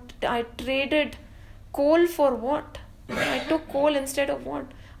 What? I traded coal for what? I took coal instead of what?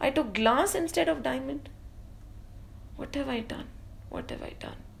 I took glass instead of diamond. What have I done? What have I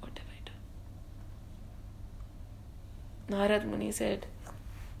done? What have I done? Narad Muni said,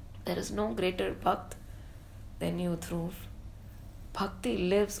 there is no greater bhakt than you, Dhruv. Bhakti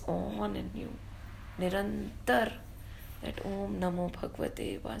lives on in you. Nirantar. That Om Namo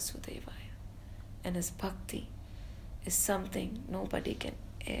Bhagavate Vasudevaya. And his bhakti is something nobody can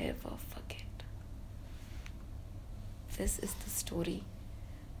ever forget. This is the story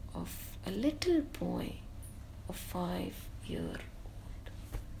of a little boy of 5-year-old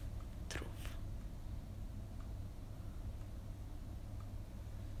Dhruv.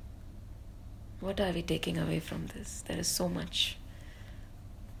 What are we taking away from this? There is so much.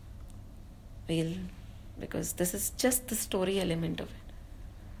 Because this is just the story element of it.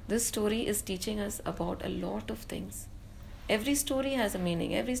 This story is teaching us about a lot of things. Every story has a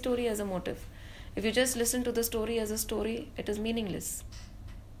meaning. Every story has a motive. If you just listen to the story as a story, it is meaningless.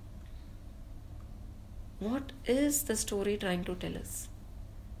 What is the story trying to tell us?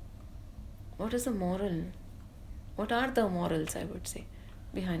 What is the moral? What are the morals, I would say,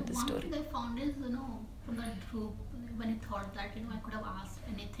 behind the story? One thing I found is, from that group, when he thought that, I could have asked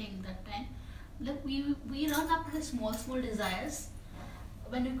anything that time. Like we run after the small desires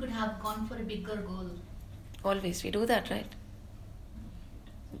when we could have gone for a bigger goal. Always, we do that, right?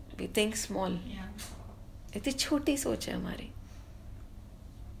 We think small. Yeah. इतनी छोटी सोच है हमारी.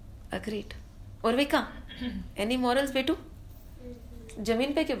 Agreed. Urvika, any morals बेटू?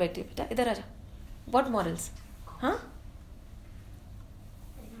 जमीन पे क्यों बैठी है बेटा? इधर आ जा. What morals? Huh?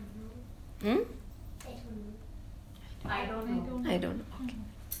 I don't know. I don't know. Okay.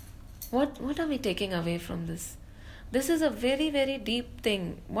 What are we taking away from this? This is a very, very deep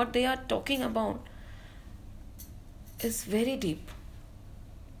thing. What they are talking about is very deep.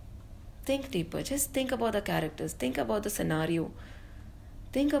 Think deeper. Just think about the characters. Think about the scenario.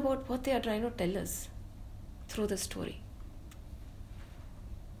 Think about what they are trying to tell us through the story.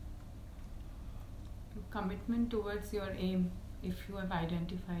 Commitment towards your aim, if you have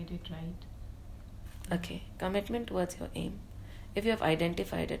identified it right. Okay, commitment towards your aim, if you have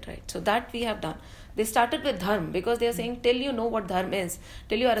identified it right. So that we have done. They started with dharma because they are saying till you know what dharma is,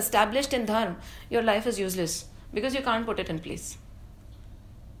 till you are established in dharma, your life is useless because you can't put it in place.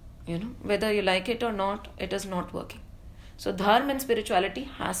 You know, whether you like it or not, it is not working. So dharma and spirituality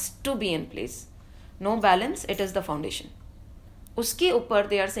has to be in place. No balance, it is the foundation. Uske upar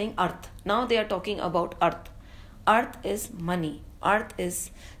they are saying arth. Now they are talking about arth. Arth is money. Arth is...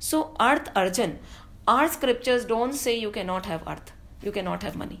 So arth, Arjun, our scriptures don't say you cannot have arth. You cannot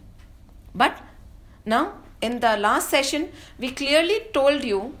have money. But now in the last session, we clearly told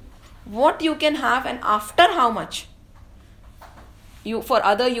you what you can have and after how much. You, for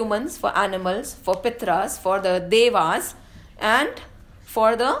other humans, for animals, for pitras, for the devas, and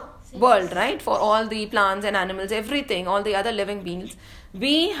for the world, right? For all the plants and animals, everything, all the other living beings,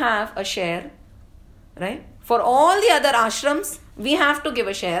 we have a share, right? For all the other ashrams, we have to give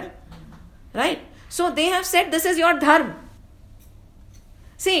a share, right? So they have said this is your dharma.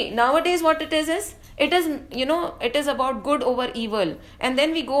 See, nowadays what it is it is, you know, it is about good over evil. And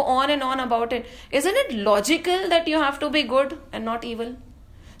then we go on and on about it. Isn't it logical that you have to be good and not evil?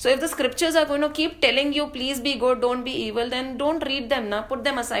 So if the scriptures are going to keep telling you, please be good, don't be evil, then don't read them, na? Put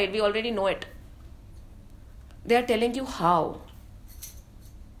them aside. We already know it. They are telling you how.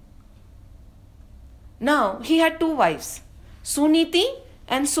 Now, he had two wives, Suniti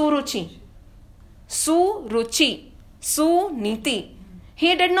and Suruchi. Suruchi, Suniti.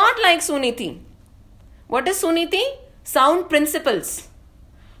 He did not like Suniti. What is Suniti? Sound principles.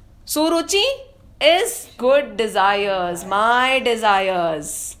 Suruchi is good desires, my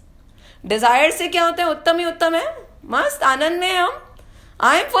desires. Desires से क्या होता है? उत्तम ही उत्तम है. मस्त आनंद में हम.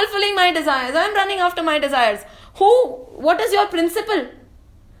 I am fulfilling my desires. I am running after my desires. What is your principle?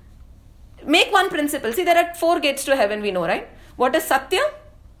 Make one principle. See, there are 4 gates to heaven, we know, right? What is Satya?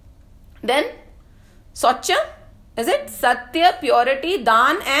 Then Swachha. Is it? Satya, purity,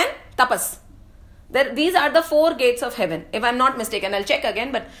 Dan and Tapas. These are the 4 gates of heaven. If I am not mistaken, I'll check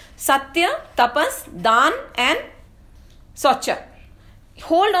again. But Satya, Tapas, Dan and Swachha.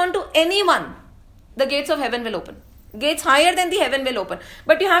 Hold on to any one. The gates of heaven will open. Gates higher than the heaven will open.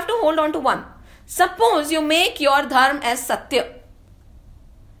 But you have to hold on to one. Suppose you make your dharma as Satya.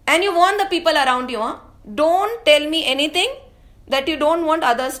 And you want the people around you. Don't tell me anything that you don't want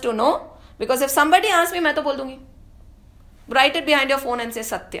others to know. Because if somebody asks me, मैं तो बोल दूंगी. Write it behind your phone and say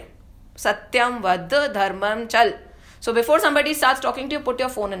Satya. Satyam vad dharmam chal. So before somebody starts talking to you, put your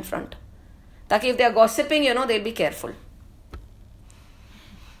phone in front. Taki if they are gossiping, they'll be careful.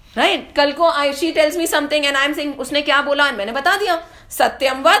 Right? Kal ko she tells me something and I'm saying, उसने क्या बोला and मैंने बता दिया.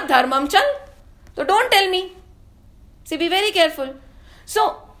 Satyam vad dharmam chal. So don't tell me. See, be very careful.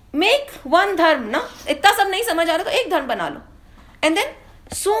 So make one dharma. ना इतना सब नहीं समझ आ रहा तो एक धर्म बना लो. And then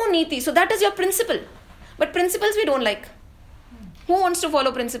Suniti. So that is your principle. But principles we don't like. Who wants to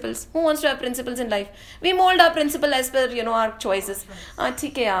follow principles? Who wants to have principles in life? We mold our principle as per, our choices.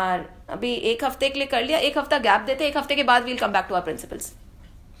 ठीक है यार, अभी एक हफ्ते के लिए कर लिया, एक हफ्ता गैप देते, एक हफ्ते के बाद we'll come back to our principles.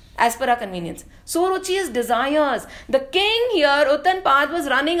 As per our convenience. Suruchi is desires. The king here, Uttanpad, was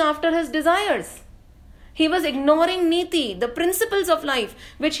running after his desires. He was ignoring Niti, the principles of life,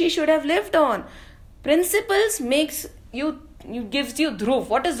 which he should have lived on. Principles gives you dhruv.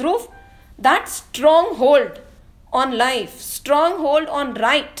 What is dhruv? That stronghold on life, stronghold on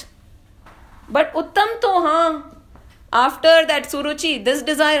right. But Uttam to after that Suruchi, this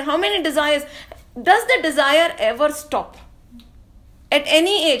desire, how many desires? Does the desire ever stop? At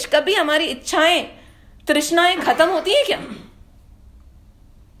any age, कभी हमारी इच्छाएं, तृष्णाएं खत्म होती है क्या?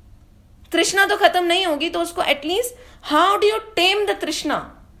 तृष्णा तो खत्म नहीं होगी, तो उसको at least, how do you tame the trishna?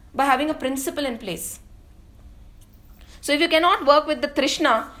 By having a principle in place. So if you cannot work with the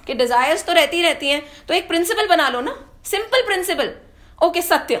trishna, कि desires तो रहती हैं, तो एक principle बना लो ना. Simple principle. Okay,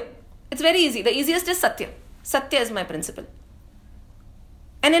 Satya. It's very easy. The easiest is Satya. Satya is my principle.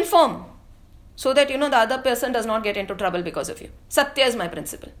 And inform. So that, the other person does not get into trouble because of you. Satya is my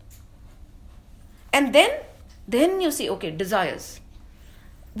principle. And then you see, okay, desires.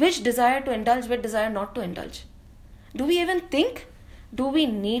 which desire to indulge, which desire not to indulge. Do we even think, do we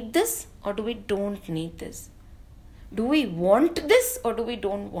need this or do we don't need this? Do we want this or do we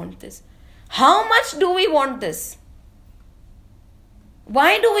don't want this? How much do we want this?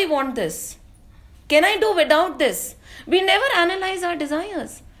 Why do we want this? Can I do without this? We never analyze our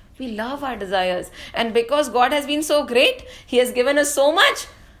desires. We love our desires. And because God has been so great, He has given us so much,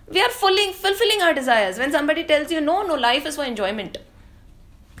 we are fulfilling our desires. When somebody tells you, no, life is for enjoyment.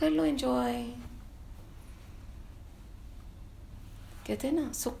 Kar lo enjoy. कहते हैं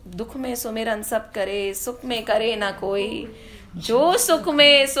ना, सुख दुख में सुमिरन सब करे, सुख में करे ना कोई, जो सुख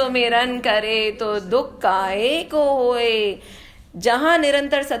में सुमिरन करे तो दुख काहे को होए. जहां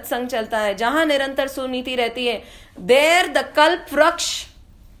निरंतर सत्संग चलता है, जहां निरंतर सुनीति रहती है, there the kalp vraksh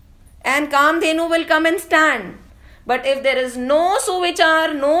and Kamdhenu will come and stand. But if there is no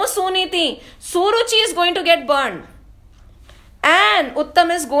suvichar, no suniti, Suruchi is going to get burned and Uttam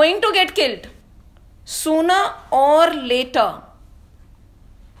is going to get killed sooner or later,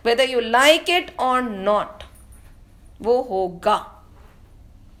 whether you like it or not. वो होगा.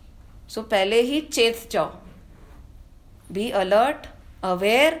 So पहले ही चेत जाओ. Be alert,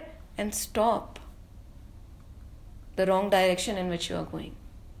 aware, and stop the wrong direction in which you are going.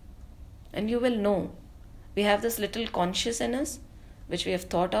 And you will know. We have this little conscious in us, which we have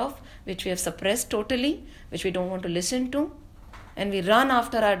thought of, which we have suppressed totally, which we don't want to listen to, and we run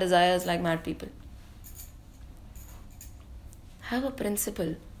after our desires like mad people. Have a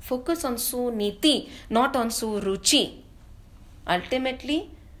principle. Focus on suniti, not on suruchi.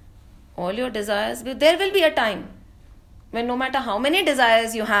 Ultimately, all your desires, there will be a time when no matter how many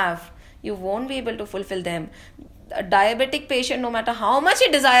desires you have, you won't be able to fulfill them. A diabetic patient, no matter how much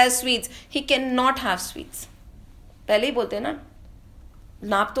he desires sweets, he cannot have sweets. पहले ही बोलते हैं ना,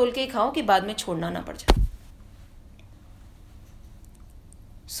 नाप तोल के ही खाओ कि बाद में छोड़ना ना पड़ जाए.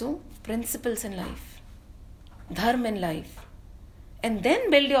 So, principles in life, dharma in life, and then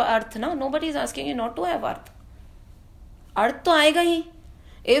build your arth. Now, nobody is asking you not to have arth. Arth to आएगा ही.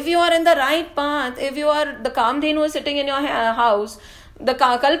 If you are in the right path, if you are, the Kamdhenu is sitting in your house, the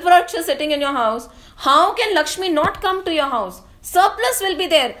Kalpvraksh is sitting in your house, how can Lakshmi not come to your house? Surplus will be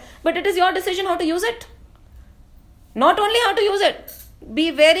there, but it is your decision how to use it. Not only how to use it, be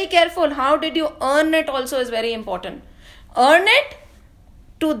very careful. How did you earn it also is very important. Earn it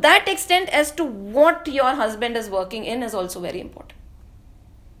to that extent as to what your husband is working in is also very important.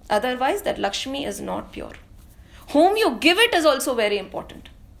 Otherwise, that Lakshmi is not pure. Whom you give it is also very important.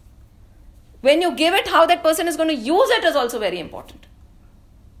 When you give it, how that person is going to use it is also very important.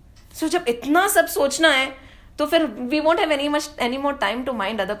 So, जब इतना सब सोचना है, तो फिर we won't have any more time to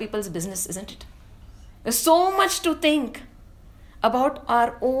mind other people's business, isn't it? There's so much to think about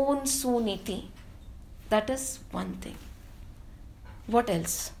our own suniti. That is one thing. What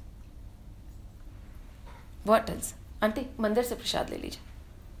else? What else? Auntie, मंदिर से प्रसाद ले लीजिए.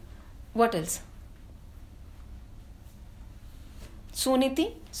 What else? Suniti,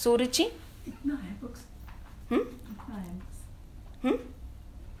 सुरुचि. इतना है books. इतना है books.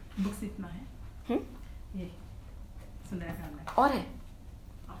 Books इतना है. ये सुंदरकांड है. और है.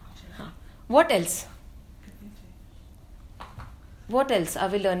 हाँ. What else? What else are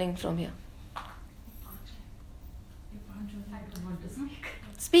we learning from here? I don't want to speak.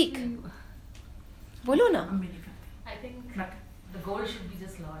 Speak. बोलो ना. I think the goal should be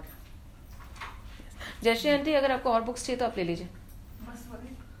just Lord. Jayshree aunty, अगर आपको और बुक्स चाहिए तो आप ले लीजिए.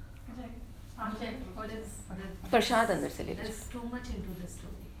 प्रसाद अंदर से ले लीजिए. There's too much into this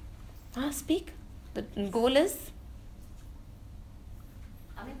story. हाँ, speak. The goal is.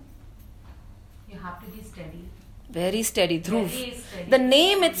 I mean, you have to be steady. Very steady, Dhruv. Very steady. The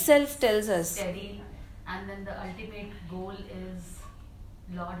name itself tells us. Steady, and then the ultimate goal is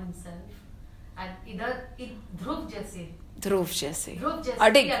Lord Himself. And इधर ध्रुव जैसे. ध्रुव जैसे. ध्रुव जैसे.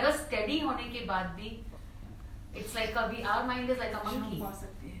 अडिग. कि अगर steady होने के बाद भी, it's like our mind is like a monkey.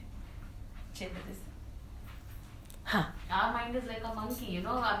 हाँ. Our mind is like a monkey, you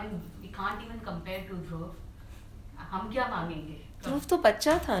know. I mean, we can't even compare to ध्रुव. हम क्या मांगेंगे? ध्रुव तो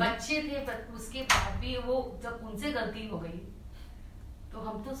बच्चा था ना. बच्चे थे, पर उसके बाद भी वो जब उनसे गलती हो गई, तो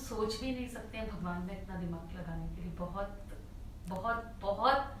हम तो सोच भी नहीं सकते हैं भगवान में इतना दिमाग लगाने के लिए. बहुत बहुत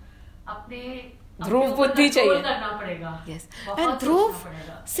बहुत अपने ध्रुव बुद्धि चाहिए. करना पड़ेगा. Yes. बहुत And सोचना Dhruv,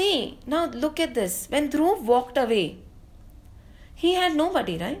 पड़ेगा. see, now look at this. When Dhruv walked away, he had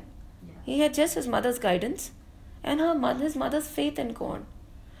nobody, right? Yeah. He had just his mother's guidance and his mother's faith in God.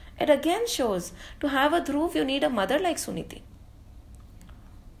 It again shows, to have a Dhruv, you need a mother like Suniti.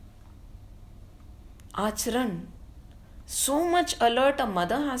 Acharan. So much alert a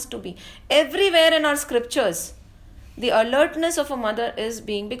mother has to be. Everywhere in our scriptures, The alertness of a mother is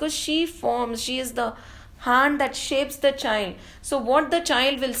being, because she is the hand that shapes the child. So what the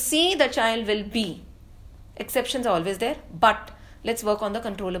child will see, the child will be. Exceptions are always there, but let's work on the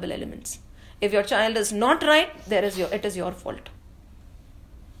controllable elements. If your child is not right, it is your fault.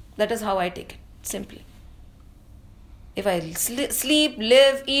 That is how I take it, simply. If I sleep,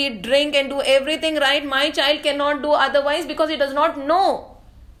 live, eat, drink and do everything right, my child cannot do otherwise because he does not know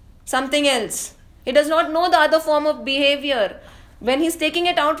something else. He does not know the other form of behavior. When he's taking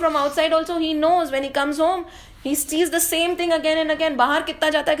it out from outside also, he knows. When he comes home, he sees the same thing again and again. Bahar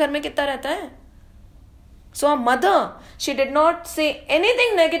kitta jata hai, ghar mein kitta rehta hai. So a mother, she did not say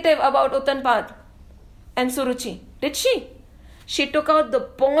anything negative about Uttanpad and Suruchi. Did she? She took out the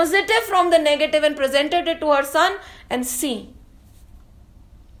positive from the negative and presented it to her son, and see.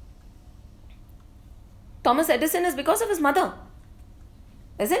 Thomas Edison is because of his mother.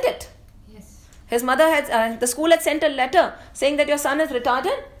 Isn't it? Yes. His mother had, the school had sent a letter saying that your son is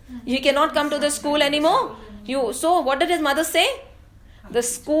retarded. He cannot come to the school anymore. So what did his mother say? The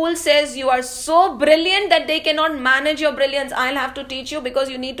school says you are so brilliant that they cannot manage your brilliance. I'll have to teach you because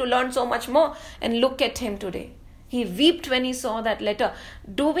you need to learn so much more. And look at him today. He wept when he saw that letter.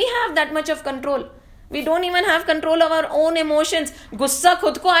 Do we have that much of control? We don't even have control of our own emotions. गुस्सा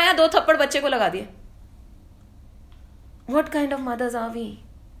खुद को आया, 2 थप्पड़ बच्चे को लगा दिए. What kind of mothers are we?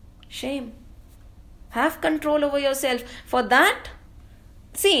 Shame. Have control over yourself. For that,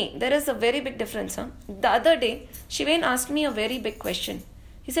 see, there is a very big difference. The other day, Shiven asked me a very big question.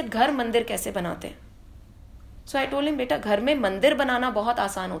 He said, घर मंदिर कैसे बनाते हैं? So I told him, बेटा, घर में मंदिर बनाना बहुत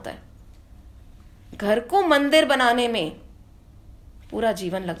आसान होता है. घर को मंदिर बनाने में पूरा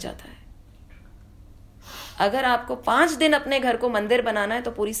जीवन लग जाता है. अगर आपको 5 दिन अपने घर को मंदिर बनाना है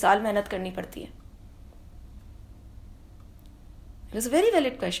तो पूरी साल मेहनत करनी पड़ती है. It was a very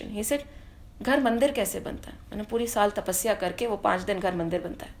valid question. He said, घर मंदिर कैसे बनता है? मैंने पूरी साल तपस्या करके वो 5 दिन घर मंदिर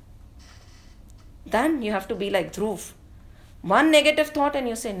बनता है. Then you have to be like Dhruv. One negative thought and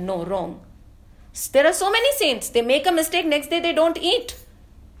you say, no, wrong. There are so many saints. They make a mistake, next day they don't eat.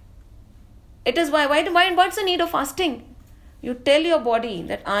 It is why what's the need of fasting? You tell your body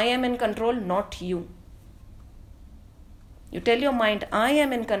that I am in control, not you. You tell your mind, I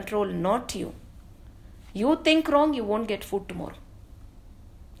am in control, not you. You think wrong, you won't get food tomorrow.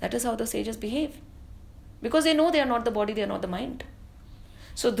 That is how the sages behave. Because they know they are not the body, they are not the mind.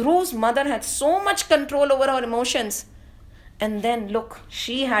 So Dhruv's mother had so much control over her emotions. And then look,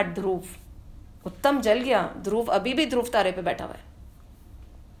 she had Dhruv. Uttam jal gaya. Dhruv abhi bhi Dhruv tare pe baitha hua hai.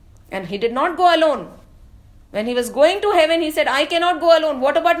 And he did not go alone. When he was going to heaven, he said, I cannot go alone.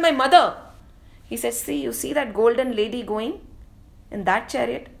 What about my mother? He said, you see that golden lady going in that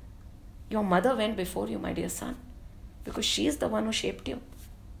chariot? Your mother went before you, my dear son. Because she is the one who shaped you.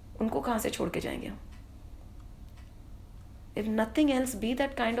 Unko kahan se chhod ke jayenge hum? If nothing else, be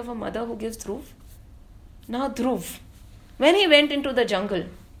that kind of a mother who gives Dhruv. Now Dhruv, when he went into the jungle,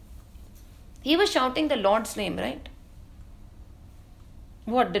 he was shouting the Lord's name, right?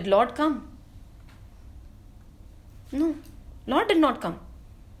 What, did Lord come? No, Lord did not come.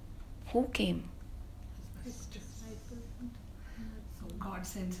 Who came? So God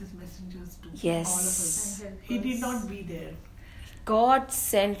sends his messengers to Yes. all of us. He did not be there. God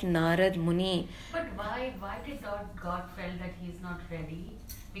sent Narad Muni. But why did God felt that he is not ready?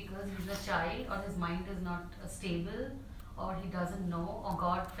 Because he's a child, or his mind is not stable, or he doesn't know, or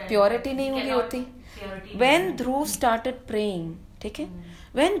God felt Purity that nahi he hogi cannot- hoti. Purity When nahi Dhruv started praying, okay?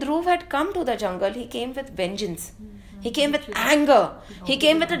 When Dhruv had come to the jungle, he came with vengeance. He came with anger. He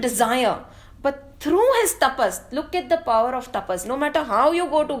came with a desire. But through his tapas, look at the power of tapas. No matter how you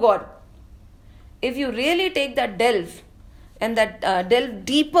go to God, if you really take that delve and that delve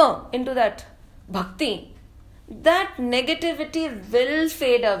deeper into that bhakti, that negativity will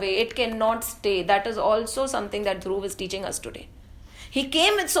fade away. It cannot stay. That is also something that Dhruv is teaching us today. He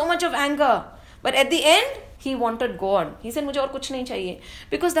came with so much of anger, but at the end, he wanted God. He said, "Mujhe aur kuch nahi chahiye."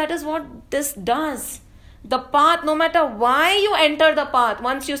 Because that is what this does. The path, no matter why you enter the path,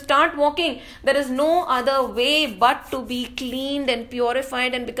 once you start walking, there is no other way but to be cleaned and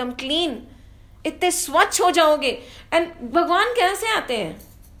purified and become clean. इतने स्वच्छ हो जाओगे. And भगवान कैसे आते हैं?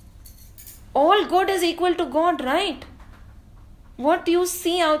 All good is equal to God, right? What you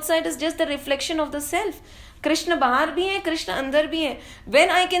see outside is just the reflection of the self. Krishna बाहर भी है, Krishna अंदर भी है.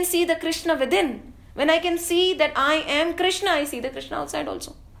 When I can see the Krishna within, when I can see that I am Krishna, I see the Krishna outside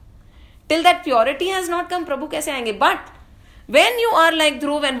also. Till that purity has not come, Prabhu कैसे आएंगे? But when you are like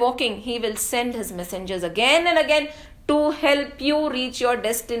Dhruv and walking, he will send his messengers again and again to help you reach your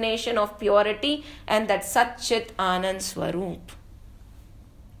destination of purity and that Satchit Anand Swaroop.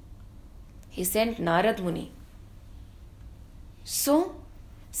 He sent Narad Muni. So,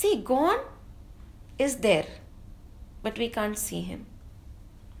 see, God is there, but we can't see him.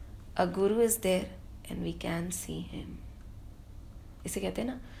 A guru is there and we can see him. इसे कहते हैं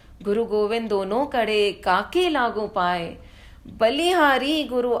ना, गुरु गोविंद दोनों कड़े काके लागू पाए, बलिहारी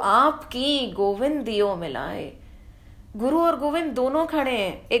गुरु आपकी गोविंद दियो मिलाए. गुरु और गोविंद दोनों खड़े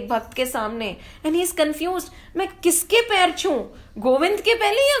हैं एक भक्त के सामने, एंड ही इज कंफ्यूज्ड, मैं किसके पैर छूं, गोविंद के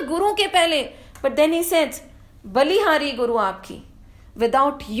पहले या गुरु के पहले. बट देन ही सेड्स, बलिहारी गुरु आपकी,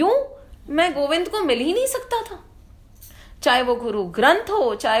 विदाउट यू मैं गोविंद को मिल ही नहीं सकता था. चाहे वो गुरु ग्रंथ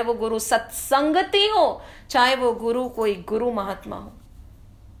हो, चाहे वो गुरु सत्संगति हो, चाहे वो गुरु कोई गुरु महात्मा हो.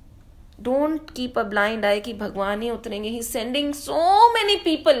 डोंट कीप अ ब्लाइंड आई कि भगवान ही उतरेंगे. ही sending so many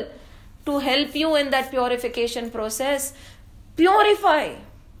people to help you in that purification process. Purify.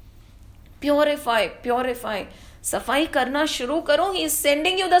 सफाई करना शुरू करो. He is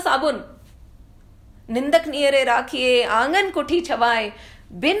sending you the साबुन. निंदक नियरे राखिए, आंगन कुठी छवाए,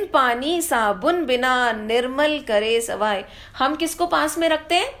 बिन पानी साबुन बिना निर्मल करे सवाए. हम किसको पास में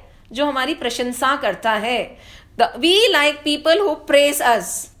रखते हैं? जो हमारी प्रशंसा करता है. We like people who praise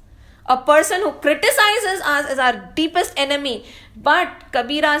us. A person who criticizes us is our deepest enemy. But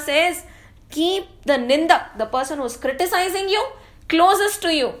Kabira says, keep the nindak, the person who is criticizing you, closest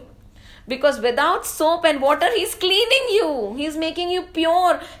to you. Because without soap and water, he's cleaning you. He's making you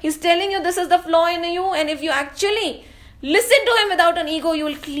pure. He's telling you this is the flaw in you. And if you actually listen to him without an ego, you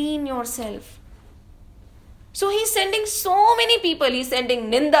will clean yourself. So he's sending so many people. He's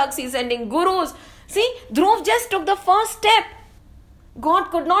sending nindaks. He's sending gurus. See, Dhruv just took the first step.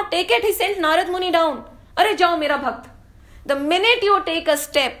 God could not take it. He sent Narad Muni down. Arey jao mera bhakt. The minute you take a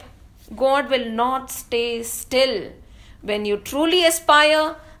step, God will not stay still. When you truly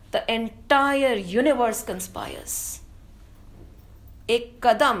aspire, the entire universe conspires. Ek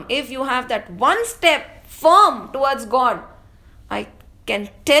kadam, if you have that one step firm towards God, I can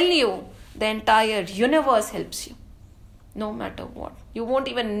tell you, the entire universe helps you. No matter what. You won't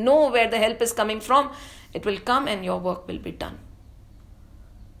even know where the help is coming from. It will come and your work will be done.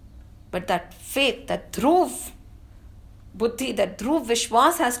 But that faith, that Dhruv Buddhi, that Dhruv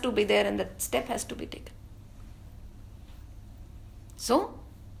Vishwas has to be there and that step has to be taken. So,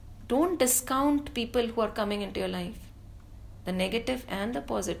 don't discount people who are coming into your life. The negative and the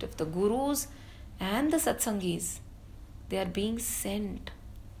positive, the gurus and the satsangis, they are being sent.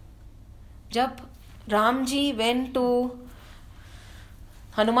 Jab Ramji went to,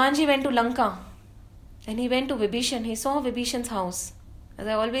 Hanumanji went to Lanka and he went to Vibhishan, he saw Vibhishan's house. As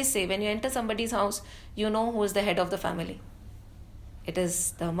I always say, when you enter somebody's house, you know who is the head of the family. It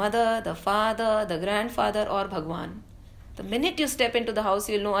is the mother, the father, the grandfather or Bhagwan. The minute you step into the house,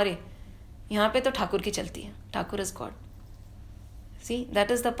 you'll know, अरे यहाँ पे तो ठाकुर की चलती है. Thakur is God. See,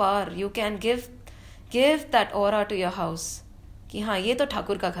 that is the power. You can give that aura to your house. कि हाँ ये तो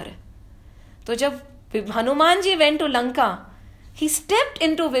ठाकुर का घर है. तो जब Hanuman ji went to Lanka, he stepped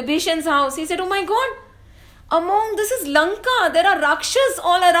into Vibhishan's house. He said, oh my God, this is Lanka. There are Rakshas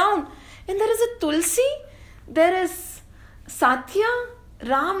all around. And there is a Tulsi. There is Satya.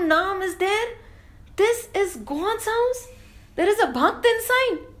 Ram Naam is there. This is God's house. There is a Bhakt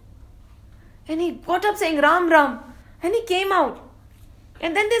inside. And he got up saying Ram Ram. And he came out.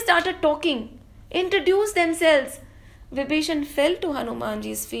 And then they started talking. Introduced themselves. Vibhishan fell to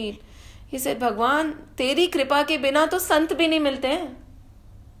Hanumanji's feet. He said, Bhagwan, तेरी कृपा के बिना तो संत भी नहीं मिलते हैं.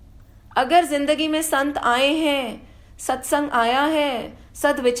 अगर जिंदगी में संत आए हैं, सत्संग आया है,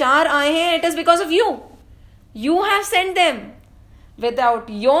 सद्विचार आए हैं, it is because of you. You have sent them. Without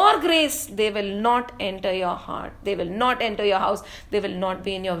your grace, they will not enter your heart. They will not enter your house. They will not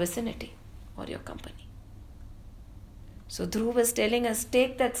be in your vicinity or your company. So Dhruv is telling us,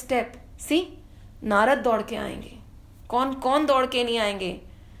 take that step. See, Narad दौड़ के आएंगे. कौन दौड़ के नहीं आएंगे?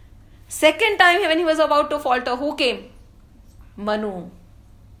 Second time when he was about to falter, who came? Manu.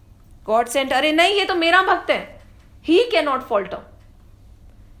 God sent, अरे नहीं ये तो मेरा भक्त है. He cannot falter.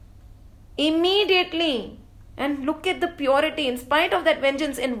 Immediately. And look at the purity. In spite of that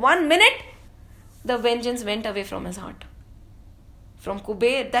vengeance, in 1 minute, the vengeance went away from his heart. From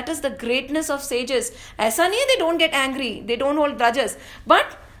Kuber. That is the greatness of sages. ऐसा नहीं है, they don't get angry. They don't hold grudges.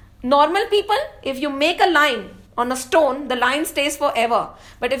 But normal people, if you make a line on a stone, the line stays forever.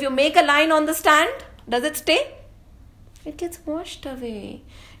 But if you make a line on the stand, does it stay? It gets washed away.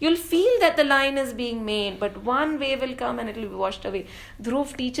 You'll feel that the line is being made, but one wave will come and it will be washed away.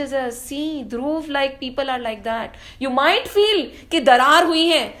 Dhruv teaches us, see, Dhruv like people are like that. You might feel कि दरार हुई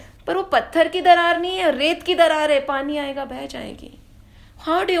है, पर वो पत्थर की दरार नहीं है, रेत की दरार है, पानी आएगा बह जाएगी.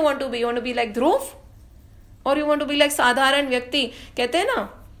 How do you want to be? You want to be like Dhruv? Or you want to be like साधारण व्यक्ति? कहते हैं ना,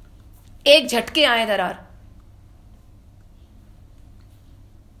 एक झटके आए दरार.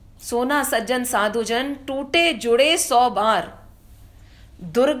 सोना सज्जन साधुजन टूटे जुड़े 100 बार,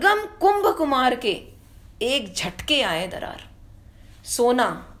 दुर्गम कुंभ कुमार के एक झटके आए दरार. सोना,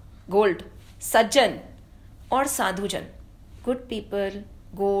 gold, sajjan or sadhujan, good people,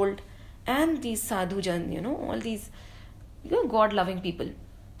 gold, and these sadhujan, all these God-loving people.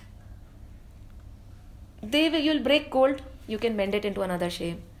 You'll break gold, you can bend it into another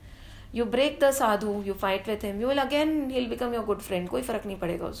shape. You break the sadhu, you fight with him, he'll become your good friend. कोई फर्क नहीं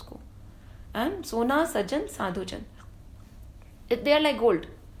पड़ेगा उसको. And sona, sajjan, sadhujan, they are like gold.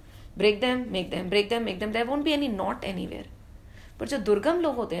 Break them, make them, break them, make them. There won't be any knot anywhere. पर जो दुर्गम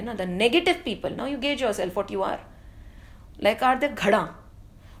लोग होते हैं ना, the negative people, now you gauge yourself what you are. Like are the ghada.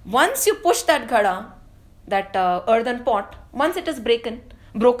 Once you push that ghada, that earthen pot, once it is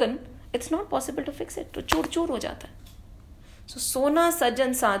broken, it's not possible to fix it. तो चूर चूर हो जाता है. So सोना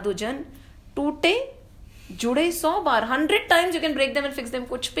सज्जन साधुजन टूटे जुड़े 100 बार, 100 times you can break them and fix them,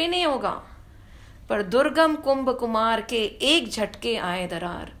 कुछ पे नहीं होगा. पर दुर्गम कुंभ कुमार के एक झटके आए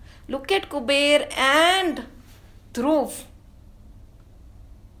दरार. Look at कुबेर and ध्रुव.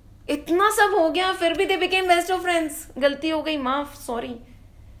 इतना सब हो गया फिर भी they became best of friends. गलती हो गई, माफ, सॉरी.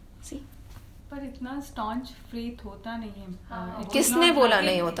 See? पर इतना staunch faith होता नहीं है. किसने बोला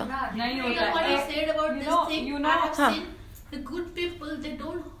नहीं होता? नहीं होता. What I said about this thing, I have हाँ. seen the good people, they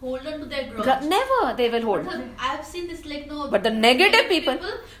don't hold on to their grudge. Never they will hold. I have seen this like no. But the negative people,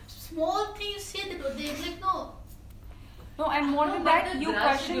 small things say that they like no. No, and more than but that, the you grudge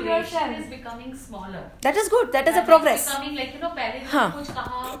question duration yourself. is becoming smaller. that is good. That is a That progress. becoming like पहले ने हाँ. कुछ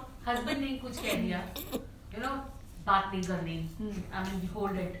कहा, husband ने कुछ कह दिया, बात नहीं करनी. I mean,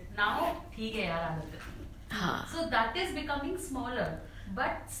 hold it. Now ठीक है यार आदत. हाँ. So that is becoming smaller,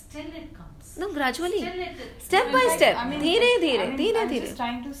 but still it comes. No, gradually, Still it. step by step, I mean, धीरे धीरे, I'm धीरे just धीरे.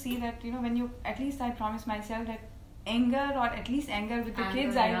 trying to see that, when you, at least I promise myself that anger, or at least anger with the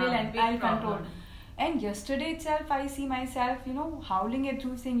kids, I will, and big I'll control. problem. And yesterday itself, I see myself, howling at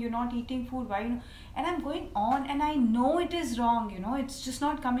Drew, saying, "You're not eating food. Why?" And I'm going on, and I know it is wrong. It's just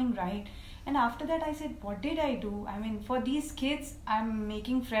not coming right. And after that, I said, "What did I do? I mean, for these kids, I'm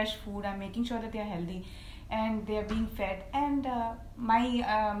making fresh food. I'm making sure that they are healthy, and they are being fed. And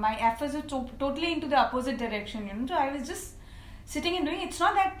my efforts are totally into the opposite direction. So I was just sitting and doing. It's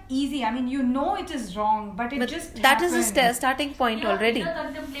not that easy. I mean, it is wrong, but it just that is happened. the starting point already. The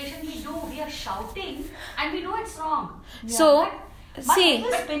contemplation we are shouting and we know it's wrong. So My see, head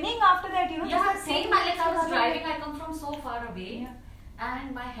was spinning after that. Yeah, just same. Like I was driving, I come from so far away. Yeah.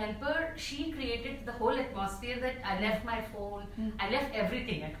 And my helper, she created the whole atmosphere that I left my phone, I left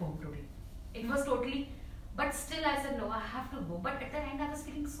everything at home today. It was totally, but still I said, no, I have to go. But at the end, I was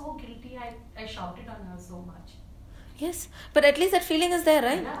feeling so guilty. I shouted on her so much. yes, but at least that feeling is there,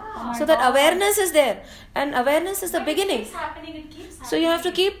 right? Yeah. So that awareness is there, and awareness is the But beginning. It keeps happening, it keeps happening. So you have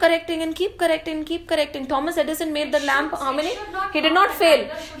to keep correcting and keep correcting and keep correcting. Thomas Edison made the It lamp. should- How it many? should not He did come. not The fail.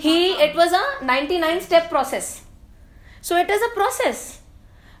 anger should not come. It was a 99-step process. So it is a process.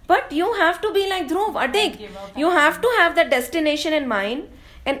 But you have to be like Dhruv, Adig. give up. You have to have that destination in mind.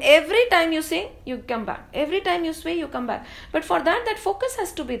 And every time you say, you come back. Every time you sway, you come back. But for that focus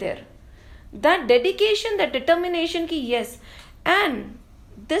has to be there. That dedication, that determination ki yes. And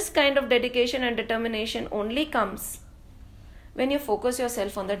this kind of dedication and determination only comes when you focus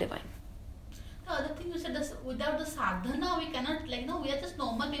yourself on the divine. The other thing you said is without the sadhana, we cannot we are just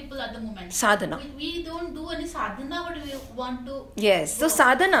normal people at the moment. Sadhana. We don't do any sadhana, but we want to. Yes. So go.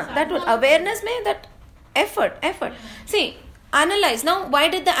 sadhana, that would awareness mein that effort. See, analyze. Now, why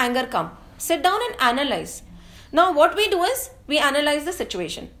did the anger come? Sit down and analyze. Now, what we do is we analyze the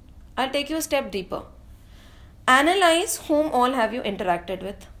situation. I'll take you a step deeper. Analyze whom all have you interacted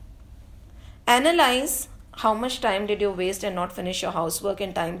with. Analyze how much time did you waste and not finish your housework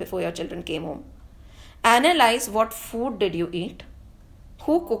in time before your children came home. Analyze what food did you eat.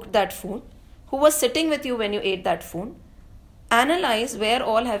 Who cooked that food? Who was sitting with you when you ate that food? Analyze where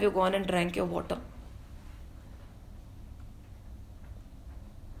all have you gone and drank your water.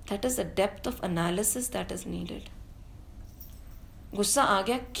 That is the depth of analysis that is needed. गुस्सा आ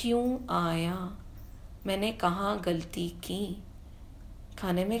गया, क्यों आया? मैंने कहाँ गलती की?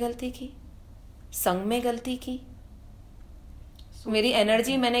 खाने में गलती की? संग में गलती की? मेरी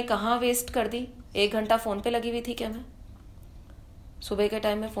एनर्जी मैंने कहाँ वेस्ट कर दी? 1 घंटा फोन पे लगी हुई थी क्या मैं? सुबह के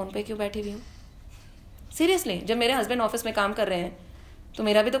टाइम में फोन पे क्यों बैठी हुई हूँ? सीरियसली, जब मेरे हस्बैंड ऑफिस में काम कर रहे हैं तो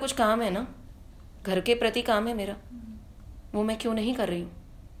मेरा भी तो कुछ काम है ना, घर के प्रति काम है मेरा, वो मैं क्यों नहीं कर रही हूँ?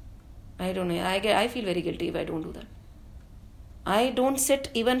 I don't know. I feel very guilty if I don't do that. I don't sit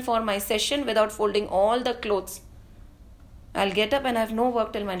even for my session without folding all the clothes. I'll get up and I have no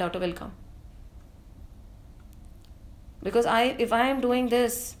work till my daughter will come. Because if I am doing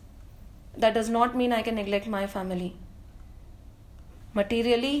this, that does not mean I can neglect my family.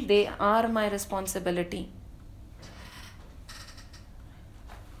 Materially, they are my responsibility.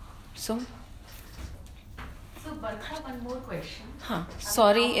 So, Barkha, one more question.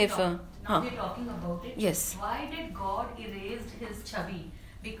 Sorry Now if... now we're talking about it. Yes. Why did God erase his chavi?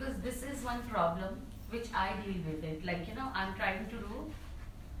 Because this is one problem which I deal with it. Like, I'm trying to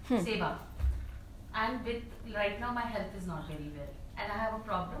do seva. And right now my health is not very well. And I have a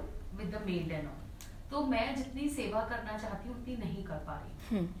problem with the maid and all. तो मैं जितनी सेवा करना चाहती हूँ उतनी नहीं कर पा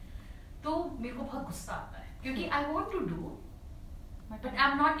रही हूँ. तो मेरे को बहुत गुस्सा आता है क्योंकि I want to do but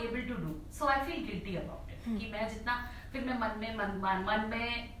I'm not able to do. So I feel guilty about it. कि मैं जितना फिर मैं मन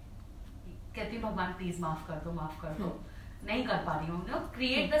में कहती हूँ भगवान प्लीज माफ कर दो नहीं कर पा रही हूँ.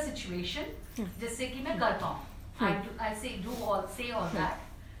 Create the situation जिससे कि मैं कर पाऊँ. I say all that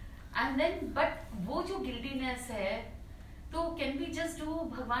and then but वो जो guiltiness है तो can we just do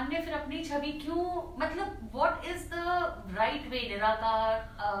भगवान ने फिर अपनी छवि क्यों मतलब what is the right way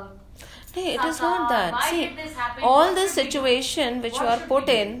निराकार Hey, it is not that. Why See, did this happen? all What this should we do? situation which What you are should put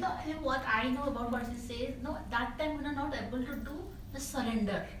we do? in, No, what I know about what she says, no, that time when I'm not able to do, just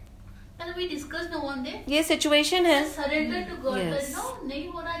surrender. And we discussed no one day. ये situation है. Just surrender to God. Yes. That, no,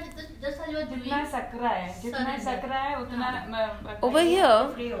 नहीं हो रहा है, just as you are doing. जितना सकरा है उतना Over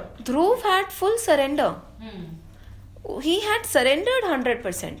here, Dhruv had full surrender. He had surrendered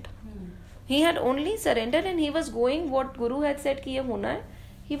 100%. He had only surrendered and he was going what Guru had said कि ये होना है.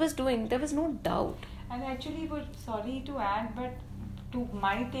 He was doing. There was no doubt. And actually, sorry to add, but to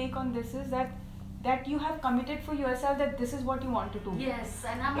my take on this is that you have committed for yourself that this is what you want to do. Yes,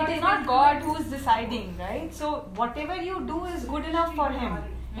 and I'm It is not God who's deciding, right? So whatever you do is good enough for Him.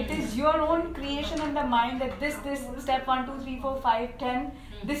 It is your own creation in the mind that this step 1, 2, 3, 4, 5, 10.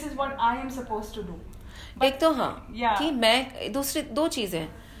 This is what I am supposed to do. एक तो हाँ Yeah. कि मैं दूसरी दो चीजें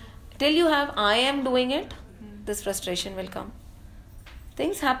till you have I am doing it, this frustration will come.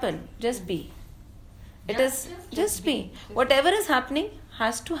 Things happen. Just be. It is just be. Whatever is happening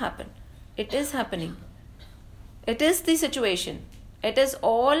has to happen. It is happening. It is the situation. It is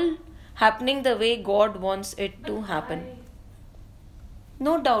all happening the way God wants it to happen.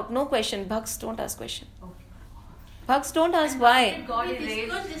 No doubt, no question. Bhaks don't ask question. Bhaks don't ask why. God We erased.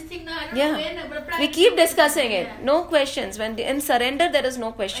 discussed this thing now. I don't Yeah. know when, but We keep discussing it. No questions. When in surrender, there is no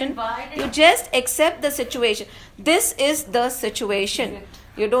question. And why did- You just accept the situation. This is the situation.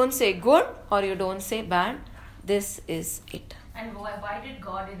 You don't say good or you don't say bad. This is it. And why did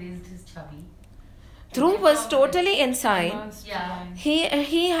God erase his chavi? Dhruv was totally inside. Yeah.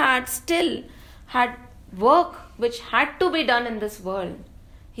 He had still had work which had to be done in this world.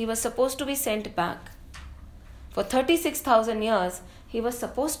 He was supposed to be sent back. For 36,000 years, he was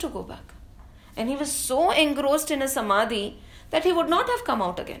supposed to go back. And he was so engrossed in a samadhi that he would not have come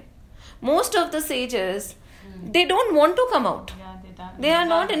out again. Most of the sages, they don't want to come out. Yeah, They are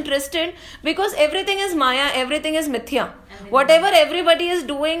not interested because everything is Maya, everything is Mithya. Whatever everybody is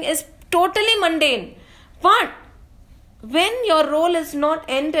doing is totally mundane. But when your role is not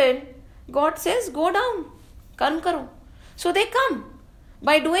ended, God says, go down, karm karo. So they come.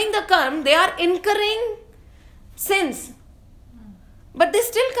 By doing the karm, they are incurring sins. But they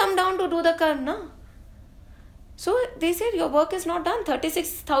still come down to do the karm, na? So they said, your work is not done.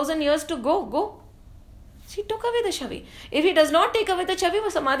 36,000 years to go. He took away the chavi. If he does not take away the chavi, वो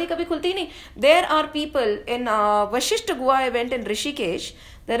समाधि कभी खुलती नहीं. There are people in Vashishta Gua. I went in Rishikesh.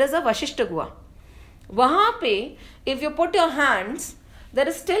 There is a Vashishta Gua. वहाँ पे, if you put your hands, there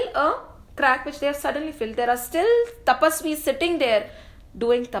is still a crack which they have suddenly filled. There are still tapasvis sitting there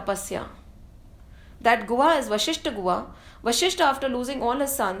doing tapasya. That Gua is Vashishta Gua. Vashishta, after losing all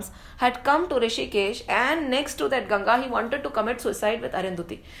his sons, had come to Rishikesh, and next to that Ganga, he wanted to commit suicide with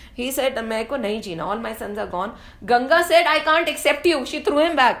Arundhati. He said, "मैं को नहीं जीना, all my sons are gone." Ganga said, "I can't accept you." She threw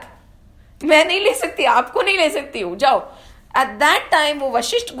him back. मैं नहीं ले सकती, आपको नहीं ले सकती हूँ, जाओ. At that time, वो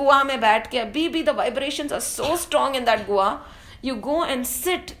वशिष्ठ गुहा में बैठ के अभी भी the vibrations are so strong in that guha. You go and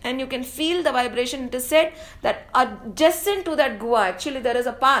sit and you can feel the vibration. It is said that adjacent to that guha, actually there is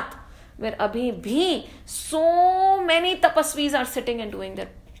a path where abhi bhi so many tapasvis are sitting and doing that.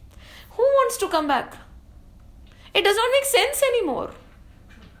 Who wants to come back? It does not make sense anymore.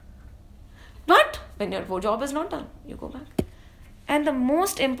 But when your job is not done, you go back. And the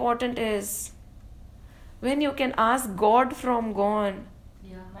most important is when you can ask God from God,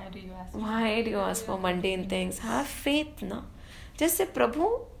 Yeah. Why do you ask? for mundane things? Have faith ना. जैसे प्रभु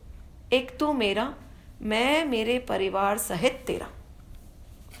एक तो मेरा, मैं मेरे परिवार सहित तेरा.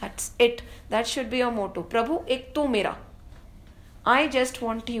 That's it. That should be your motto. Prabhu, ek tu mera. I just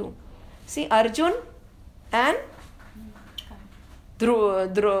want you. See, Arjun and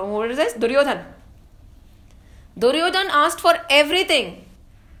what is this? Duryodhan. Duryodhan asked for everything.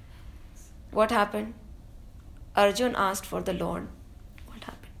 What happened? Arjun asked for the Lord. What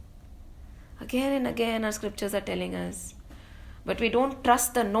happened? Again and again our scriptures are telling us. But we don't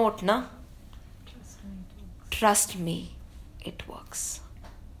trust the note, na? Trust me, it works.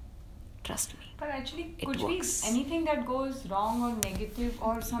 Trust me. But actually, It could be works. anything that goes wrong or negative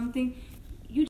or something,